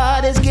you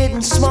got is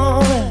getting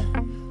smaller.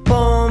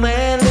 Poor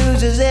man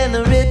loses and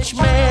the rich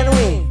man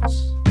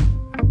wins.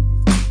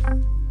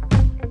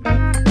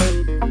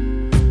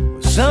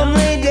 Some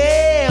lay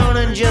down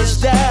and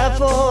just die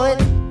for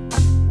it.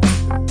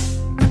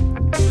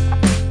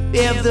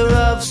 If the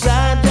rough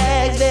side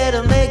tags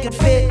that'll make it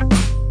fit.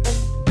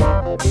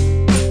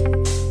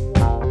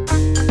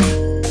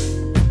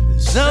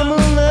 Some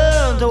will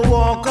learn to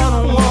walk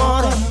on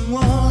water.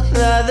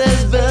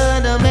 Others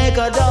burn to make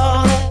a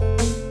dollar.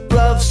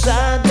 Rough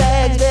side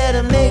tags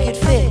that'll make it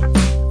fit.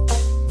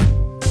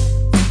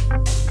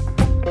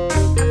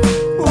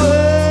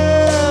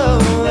 Whoa,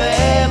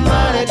 that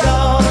mighty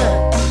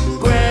dollar.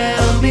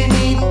 Ground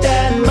beneath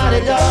that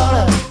mighty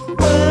dollar.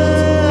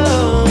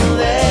 Whoa,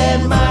 that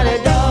mighty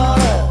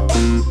dollar.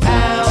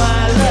 How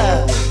I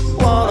love,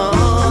 wanna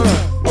honor.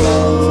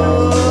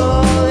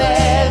 Whoa,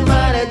 that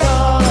mighty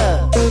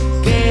dollar.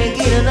 Can't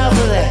get enough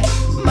of that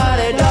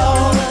mighty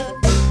dollar.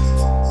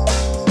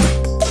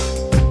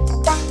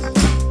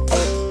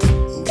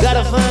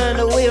 Gotta find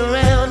a way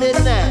around it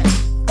now.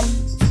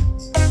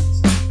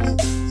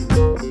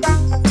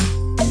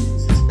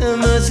 The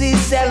mercy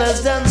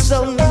seller's done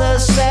sold the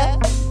set.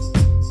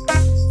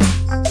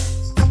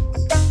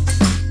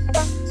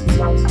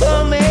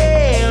 The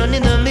man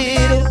in the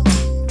middle,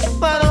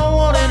 I don't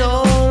want it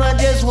all, I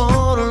just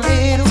want a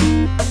little.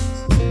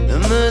 The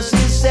mercy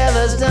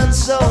seller's done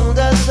sold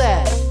us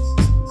that.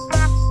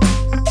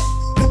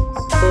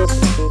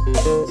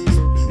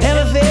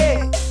 Never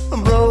fake a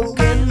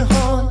broken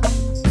heart.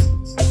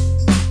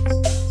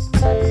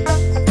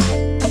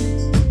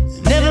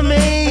 Never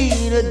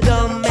made a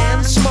dumb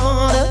man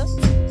smarter.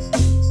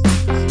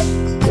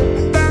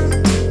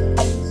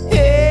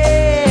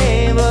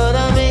 Hey, but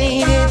I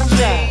made it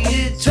try.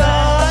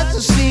 Try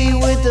to see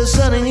with the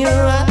sun in your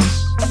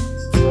eyes.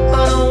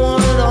 I don't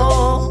want it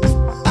all,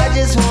 I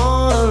just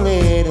want a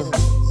little.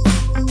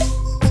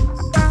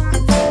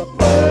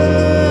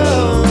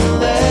 Oh,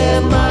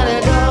 that mighty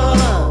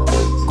dollar.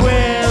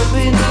 Ground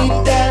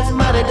beneath that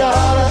mighty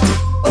dollar.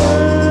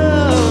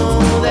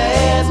 Oh,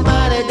 that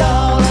mighty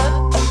dollar.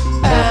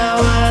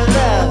 How I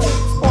love,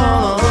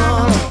 wanna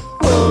honor.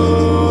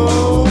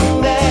 Oh,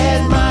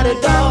 that mighty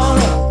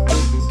dollar.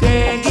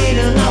 Can't get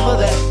enough of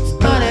that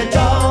mighty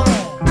dollar.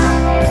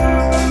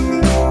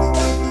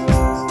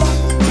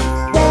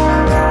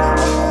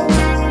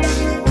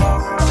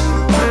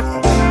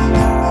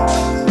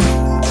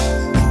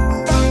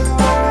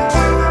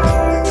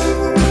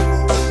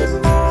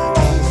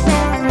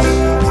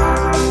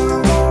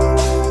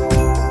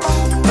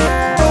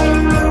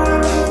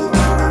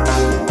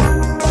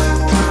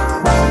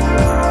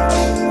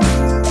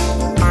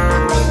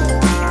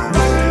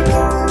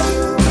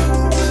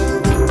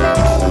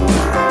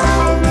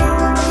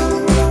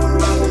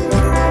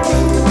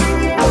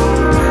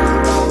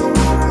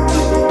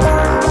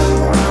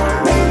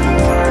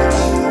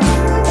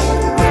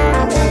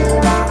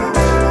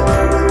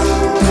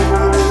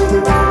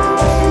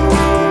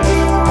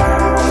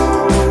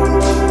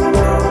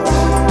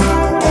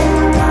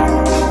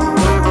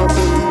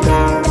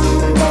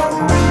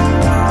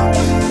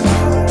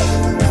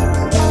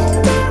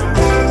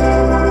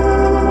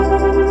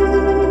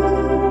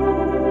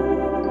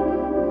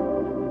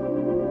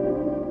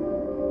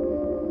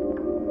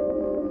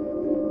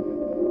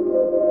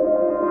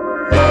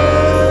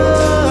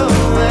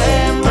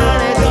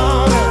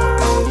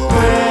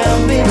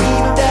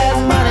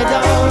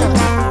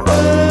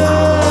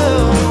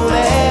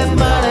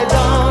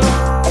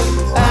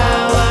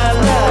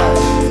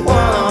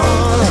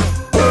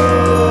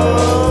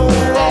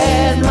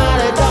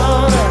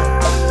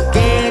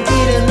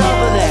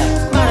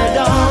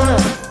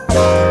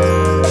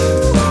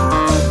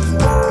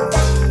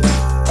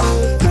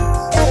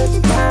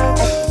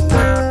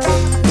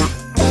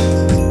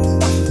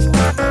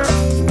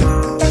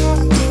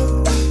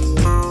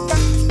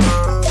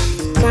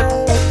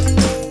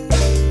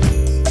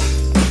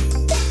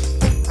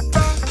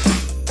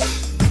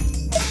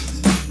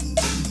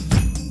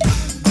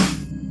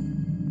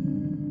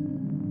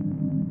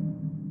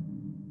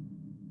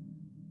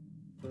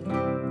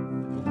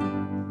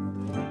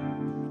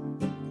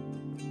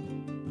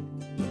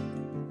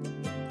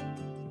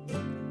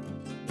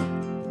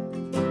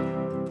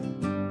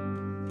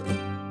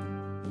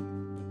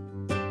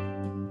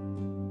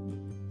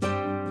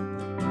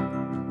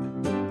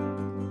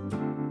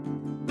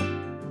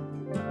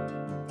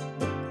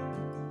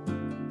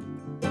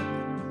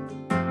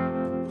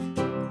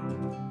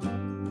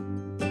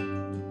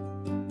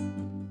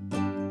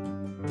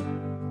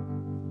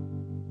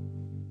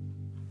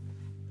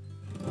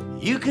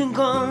 You can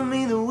call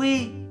me the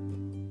weak.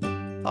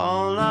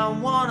 All I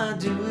wanna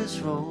do is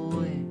roll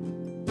away.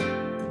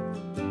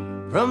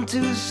 From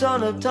Tucson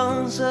to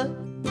Tulsa,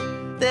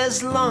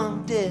 there's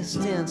long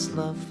distance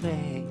love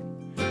fade.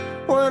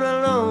 What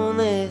a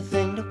lonely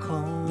thing to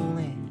call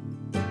it.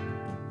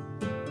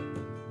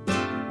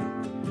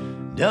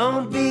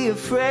 Don't be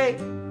afraid,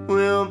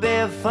 we'll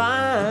be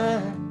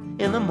fine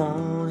in the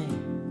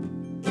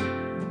morning.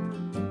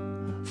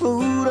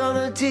 Food on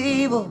the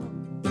table,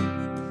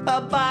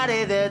 a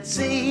body that's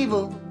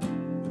able,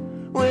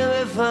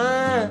 we'll be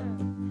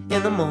fine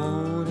in the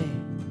morning.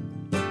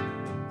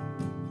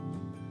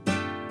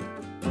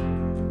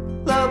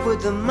 Up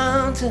with the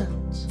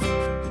mountains,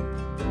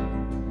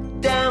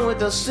 down with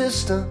the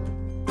system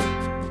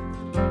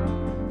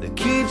that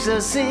keeps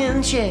us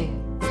in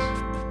chains.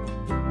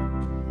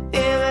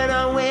 Even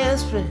our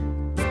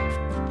whispering,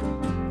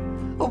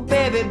 oh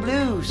baby,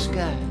 blue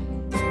sky,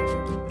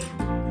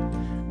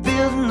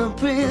 building a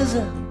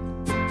prison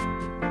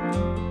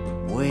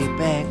way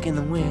back in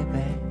the way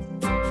back.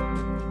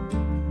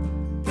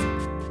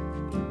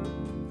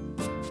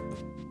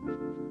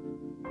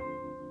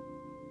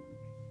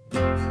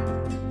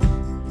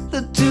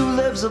 The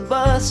tulips are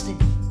busted,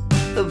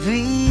 the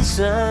peace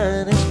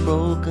sign is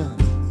broken.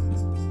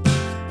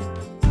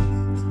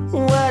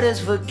 What is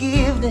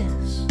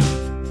forgiveness?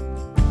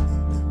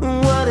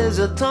 What is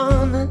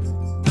atonement?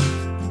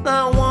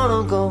 I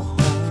wanna go home.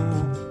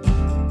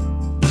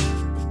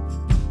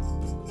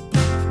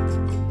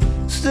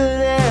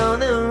 Stood out in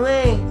the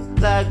rain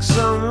like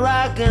some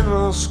rock and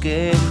roll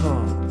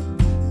scarecrow.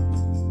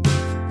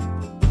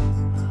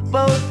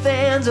 Both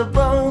hands are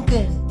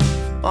broken,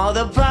 all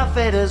the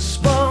prophet has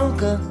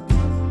spoken.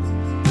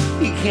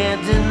 You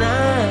can't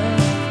deny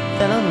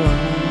that I'm wrong.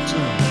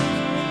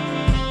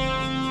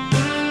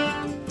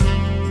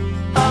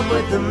 Up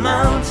with the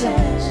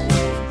mountains,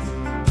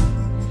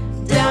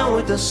 down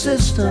with the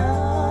system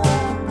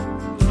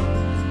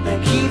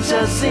that keeps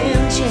us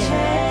in chains.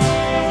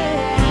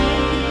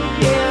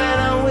 Yeah,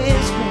 and I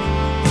whisper,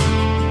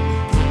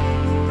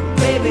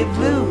 baby,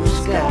 blue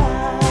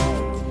sky,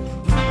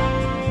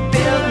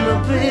 building a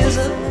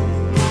prison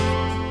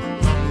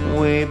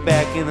way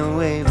back in the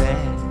way back.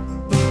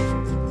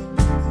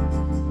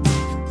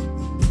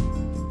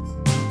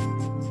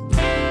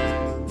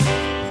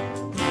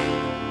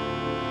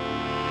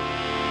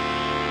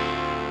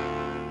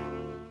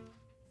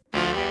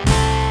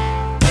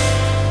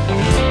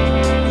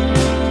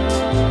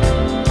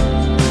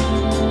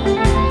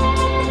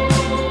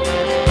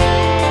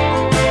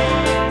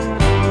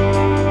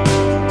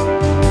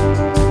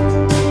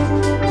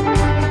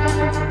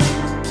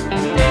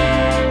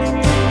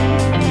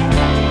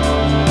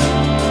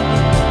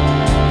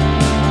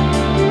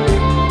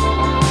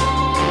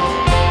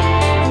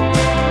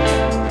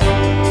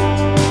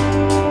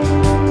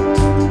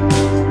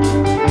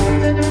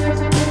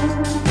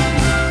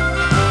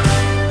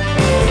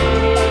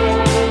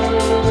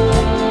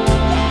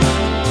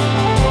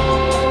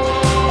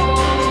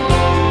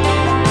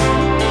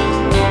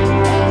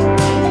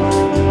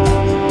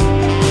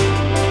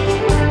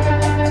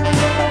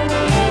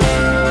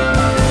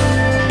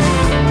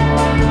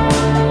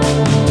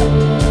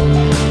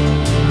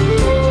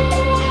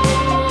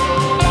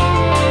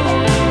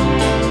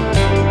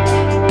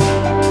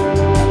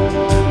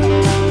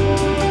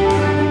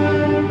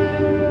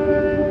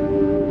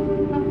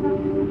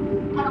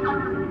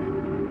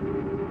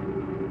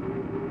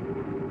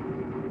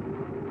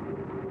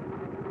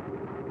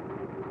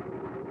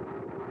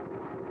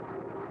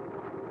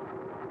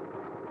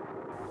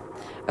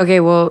 Okay,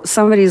 well,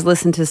 somebody's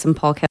listened to some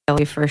Paul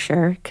Kelly for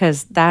sure,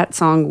 because that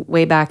song,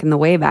 Way Back in the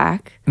Way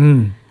Back,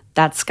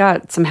 that's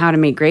got some How to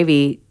Make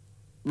Gravy,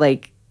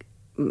 like,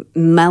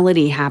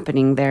 melody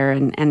happening there,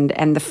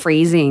 and the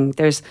phrasing.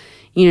 There's,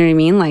 you know what I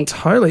mean? Like,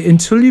 totally.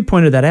 Until you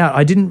pointed that out,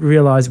 I didn't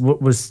realize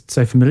what was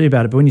so familiar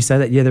about it. But when you say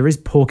that, yeah, there is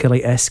Paul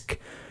Kelly-esque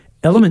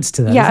elements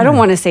to that. Yeah, I don't there?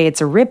 want to say it's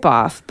a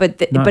ripoff, but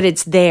but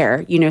it's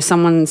there. You know,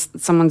 someone's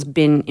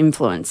been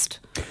influenced.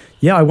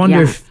 Yeah, I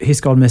wonder if His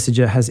Gold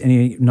Messenger has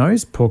any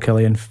knows Paul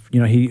Kelly, and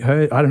he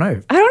heard. I don't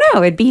know.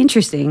 It'd be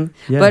interesting.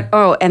 Yeah.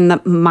 But and the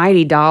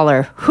Mighty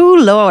Dollar, who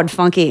Lord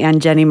Funky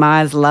and Jenny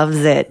Mize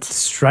loves it.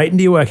 Straight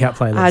into your workout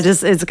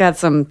playlist. It's got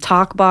some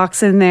talk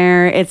box in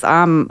there.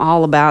 I'm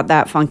all about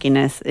that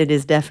funkiness. It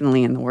is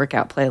definitely in the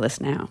workout playlist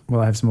now.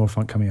 Well, I have some more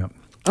funk coming up.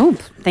 Oh,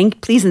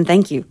 please and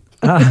thank you.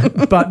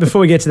 But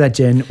before we get to that,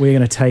 Jen, we're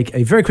going to take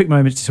a very quick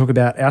moment to talk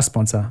about our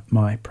sponsor,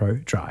 My Pro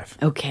Drive.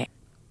 Okay.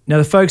 Now,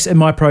 the folks at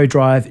My Pro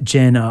Drive,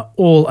 Jen, are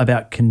all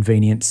about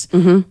convenience,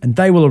 and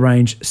they will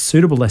arrange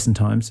suitable lesson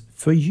times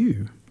for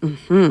you.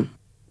 Mm-hmm.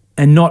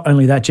 And not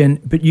only that,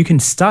 Jen, but you can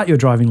start your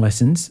driving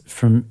lessons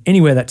from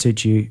anywhere that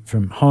suits you,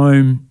 from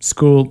home,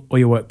 school, or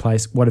your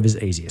workplace, whatever's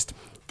easiest.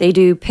 They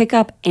do pick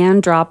up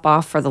and drop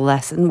off for the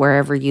lesson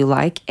wherever you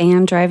like,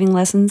 and driving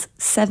lessons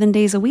 7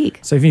 days a week.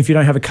 So even if you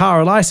don't have a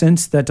car or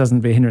license, that doesn't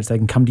be a hindrance. They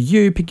can come to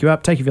you, pick you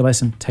up, take you for your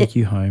lesson, take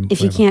you home.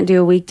 If you can't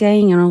do a weekday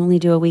and you only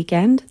do a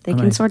weekend, they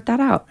can sort that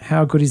out.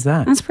 How good is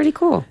that? That's pretty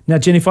cool. Now,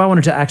 Jen, if I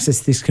wanted to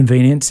access this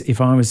convenience, if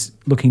I was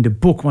looking to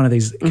book one of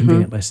these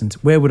convenient lessons,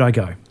 where would I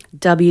go?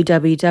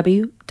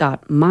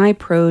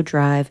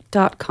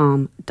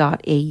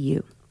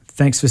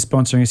 Thanks for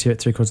sponsoring us here at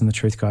Three Chords and the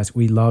Truth, guys.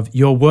 We love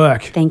your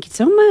work. Thank you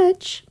so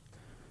much.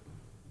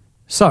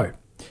 So,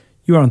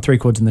 you are on Three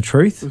Chords and the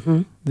Truth.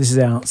 Mm-hmm. This is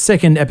our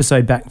second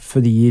episode back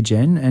for the year,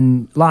 Jen.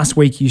 And last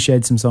week you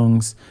shared some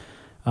songs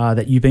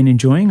that you've been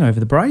enjoying over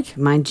the break.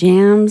 My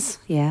jams,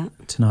 yeah.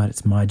 Tonight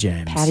it's my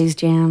jams. Paddy's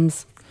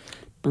jams.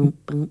 Boom,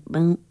 boom,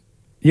 boom.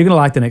 You're going to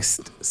like the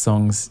next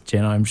songs,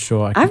 Jen, I'm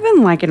sure. I've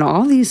been liking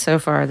all these so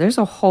far. There's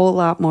a whole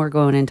lot more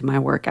going into my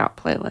workout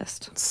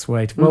playlist.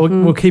 Sweet. Well,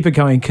 we'll keep it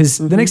going because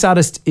the next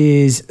artist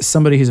is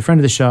somebody who's a friend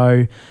of the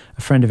show,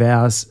 a friend of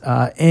ours,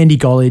 Andy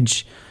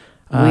Gollidge.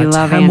 We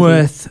love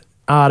Tamworth Andy.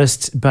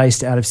 Artist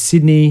based out of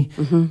Sydney.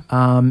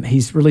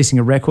 He's releasing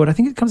a record. I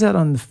think it comes out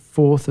on the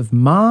 4th of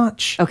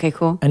March. Okay,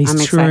 cool. And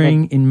he's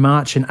touring in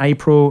March and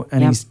April,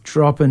 and he's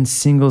dropping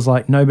singles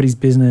like nobody's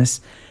business.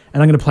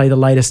 And I'm going to play the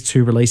latest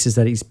 2 releases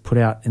that he's put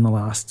out in the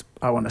last,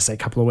 I want to say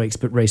couple of weeks,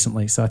 but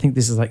recently. So I think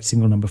this is like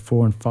single number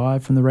 4 and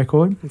 5 from the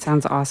record. It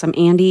sounds awesome.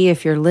 Andy,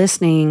 if you're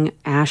listening,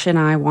 Ash and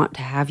I want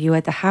to have you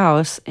at the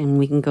house and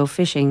we can go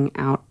fishing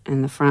out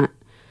in the front.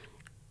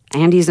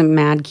 Andy's a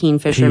mad keen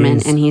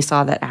fisherman, and he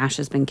saw that Ash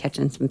has been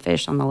catching some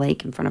fish on the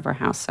lake in front of our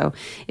house. So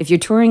if you're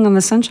touring on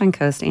the Sunshine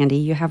Coast, Andy,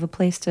 you have a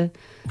place to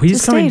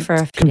stay for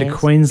a few days. To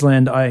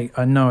Queensland. I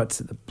know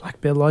it's at the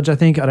Black Bear Lodge, I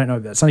think. I don't know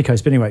about Sunny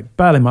Coast, but anyway,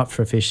 bail him up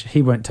for a fish.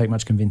 He won't take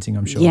much convincing,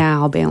 I'm sure. Yeah,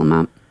 I'll bail him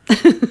up.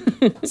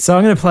 So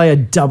I'm going to play a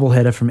double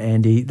header from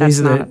Andy. These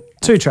are the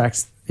 2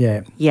 tracks.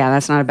 Yeah. Yeah,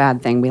 that's not a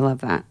bad thing. We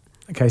love that.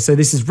 Okay, so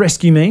this is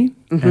Rescue Me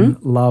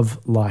and Love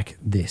Like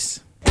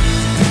This.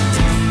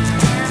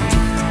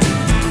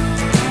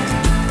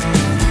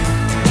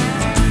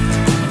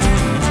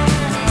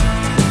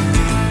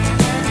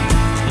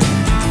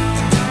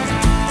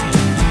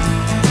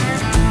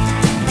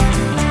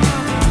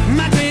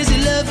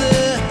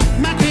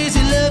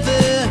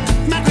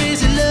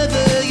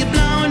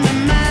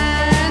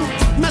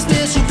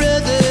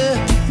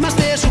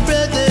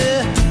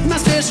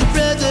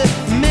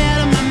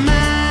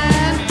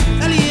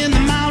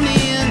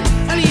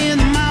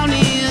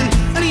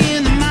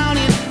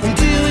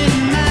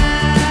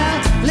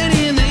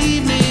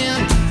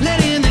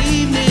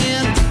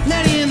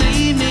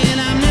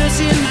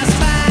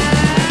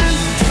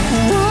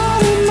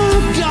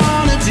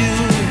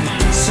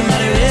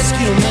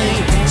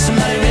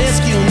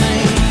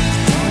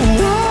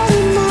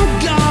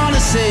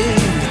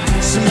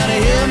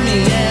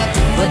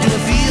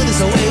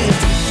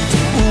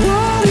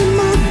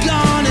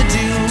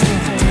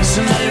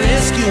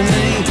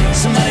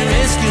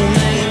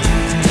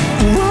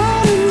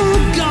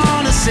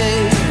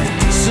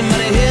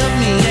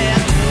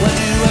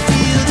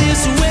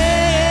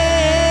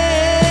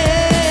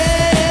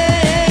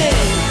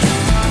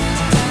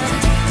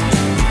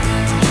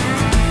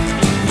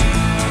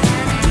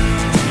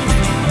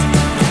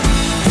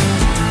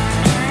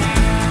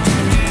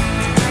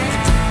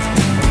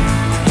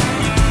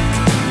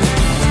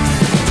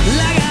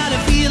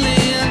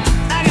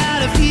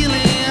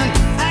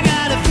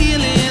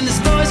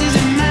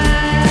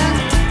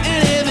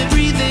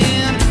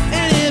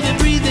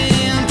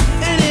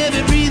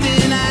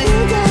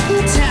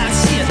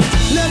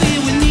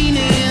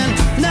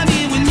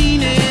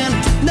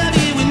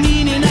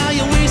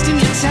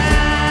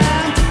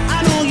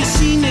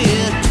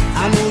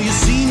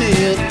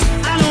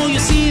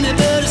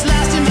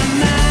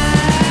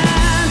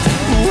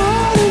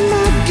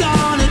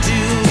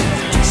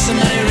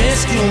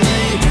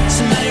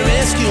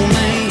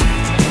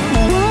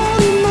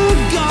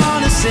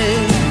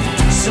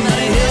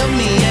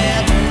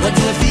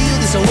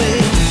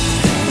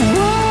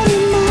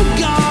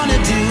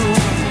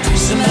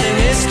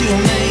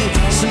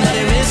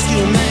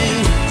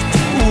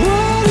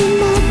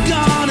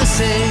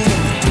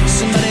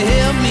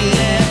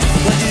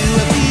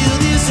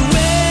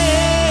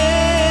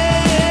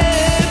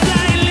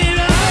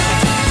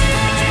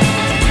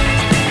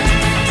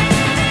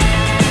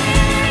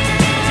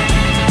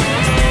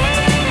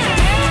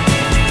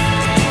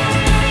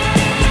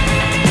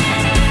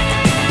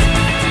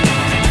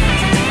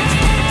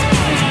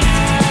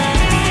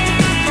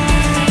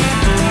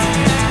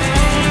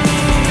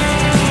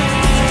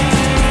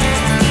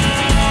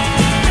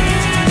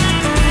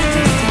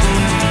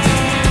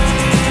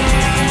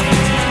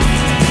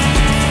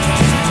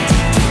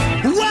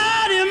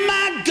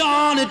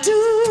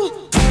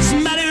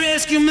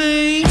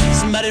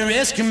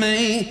 rescue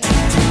me.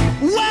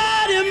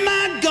 What am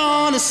I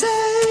gonna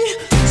say?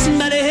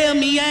 Somebody help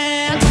me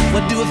out.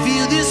 Why do I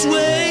feel this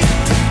way?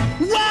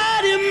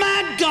 What am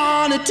I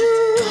gonna do?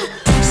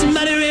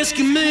 Somebody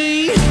rescue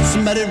me.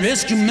 Somebody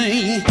rescue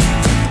me.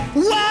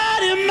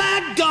 What am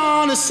I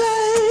gonna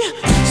say?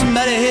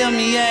 Somebody help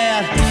me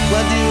out.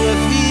 Why do I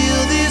feel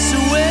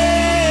this way?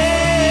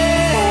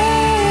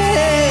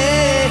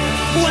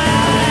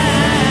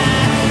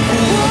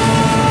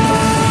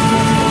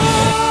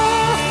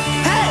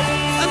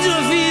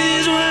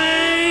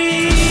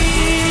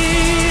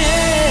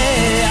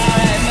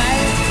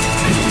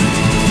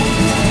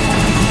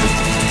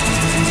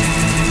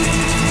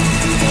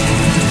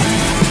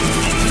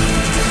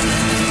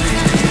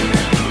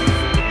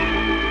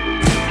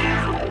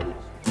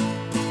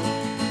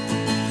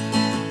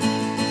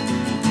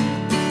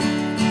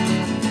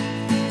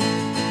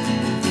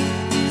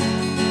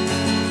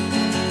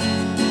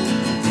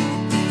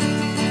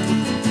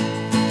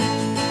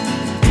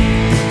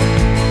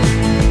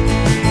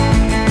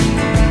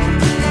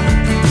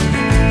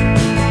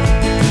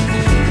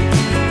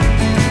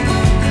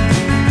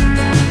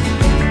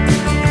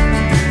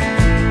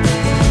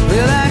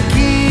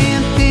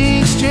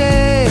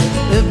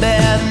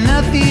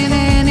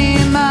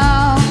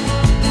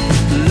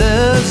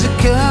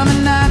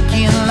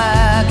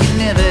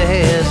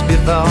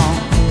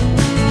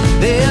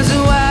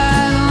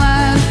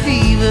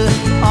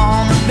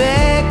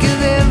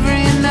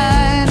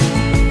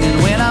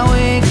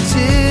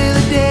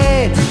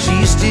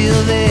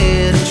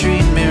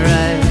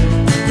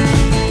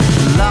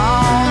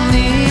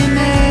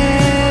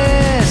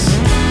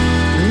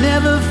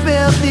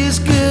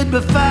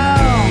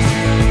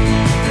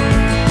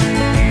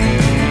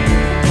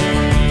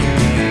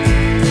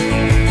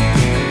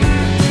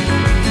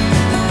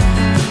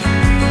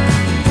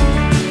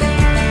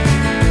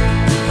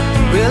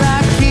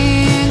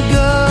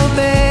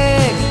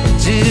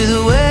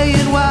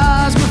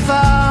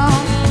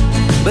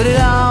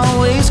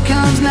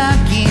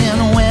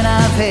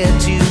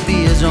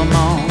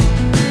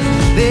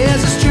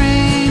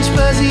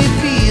 uneasy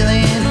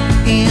feeling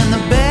in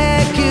the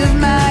back of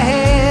my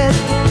head.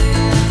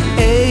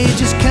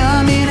 Age is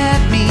coming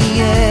at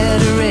me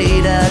at a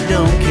rate I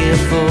don't care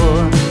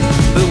for.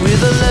 But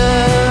with a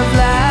love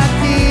like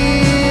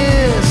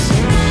this,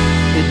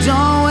 it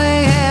don't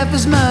weigh half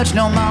as much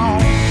no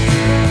more.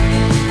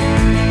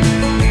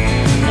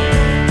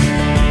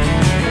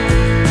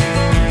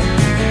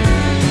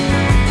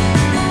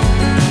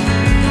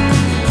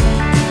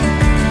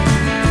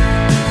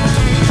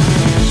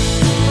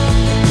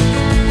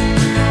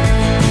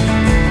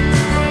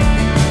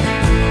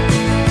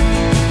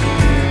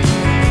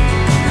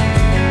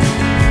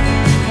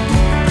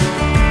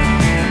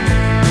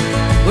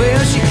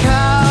 Well, she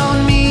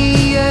called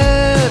me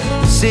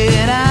up,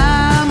 said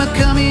I'm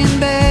a-coming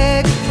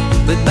back.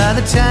 But by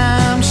the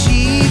time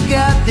she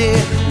got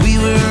there, we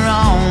were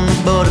on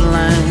the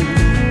borderline.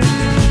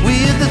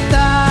 With the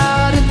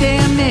thought of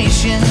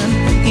damnation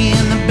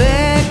in the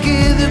back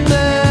of the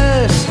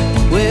bus.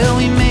 Well,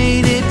 we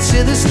made it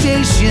to the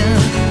station,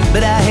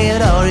 but I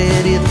had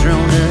already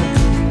thrown up.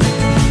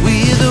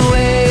 With a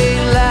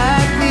weight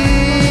like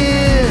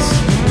this,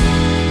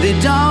 they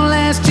don't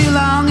last too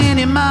long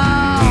anymore.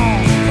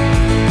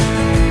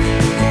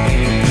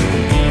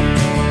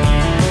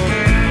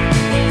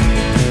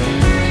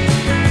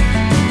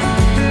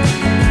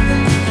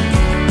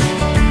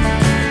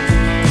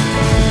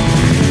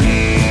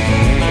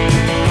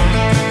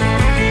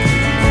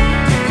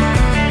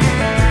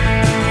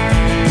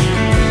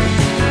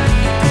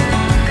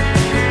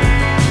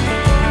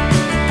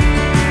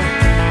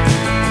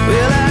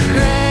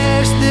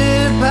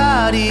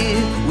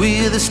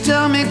 With a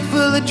stomach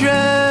full of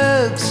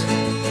drugs.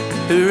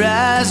 Her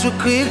eyes were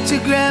quick to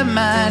grab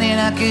mine, and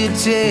I could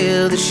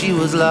tell that she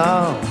was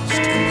lost.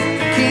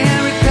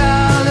 Can't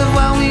recall of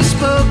what we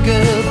spoke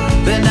of,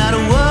 but not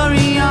a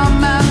worry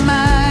on my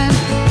mind,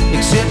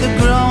 except the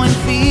growing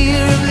fear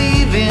of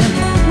leaving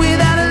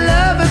without a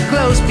lover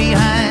close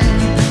behind.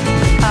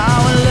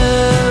 Our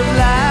love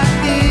like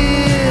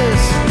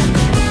this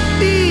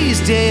these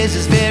days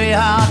is very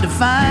hard to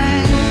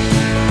find.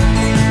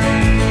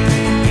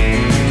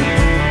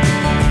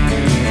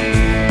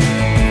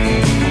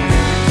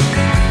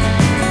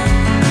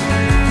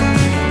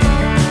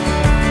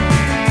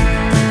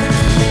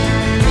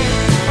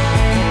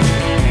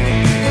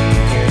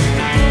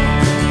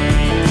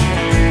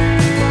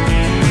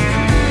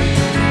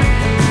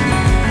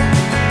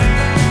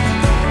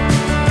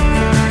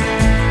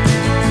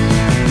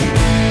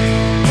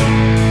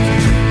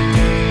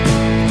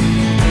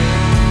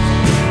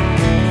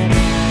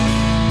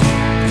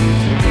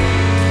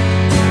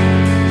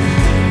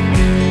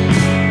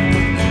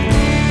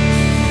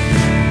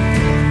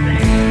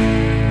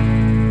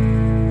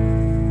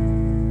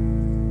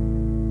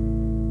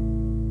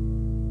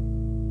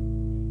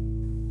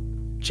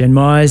 Jen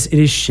Myers, it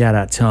is shout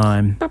out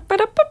time.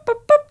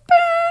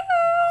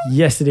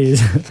 Yes, it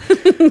is.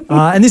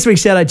 And this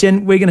week's shout out,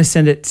 Jen, we're going to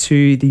send it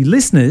to the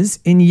listeners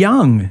in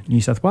Young, New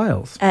South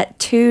Wales. At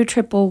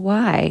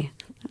 2YYY.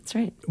 That's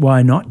right.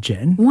 Why not,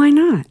 Jen? Why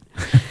not?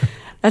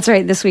 That's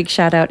right. This week's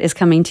shout out is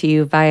coming to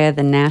you via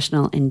the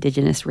National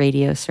Indigenous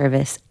Radio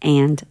Service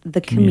and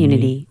the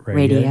Community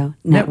Radio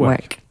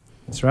Network.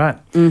 That's right.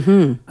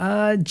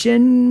 Mm-hmm.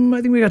 Jen,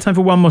 I think we got time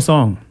for one more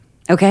song.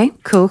 Okay,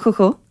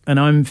 cool. And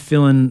I'm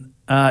feeling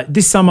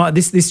this summer,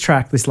 this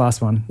track, this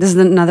last one. This is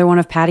another one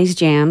of Paddy's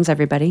jams,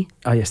 everybody.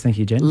 Oh, yes, thank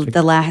you, Jen.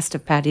 The last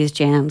of Paddy's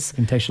jams.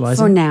 Contextualising.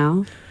 For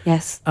now,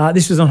 yes.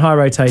 This was on high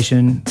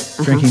rotation,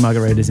 drinking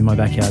margaritas in my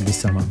backyard this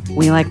summer.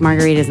 We like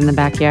margaritas in the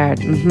backyard.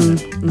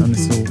 Mm-hmm. And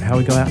this is how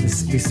we go out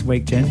this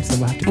week, Jen. So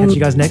we'll have to catch you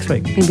guys next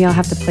week. Maybe I'll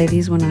have to play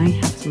these when I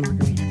have some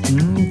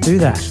margaritas. Do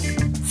that.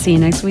 See you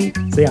next week.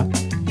 See ya.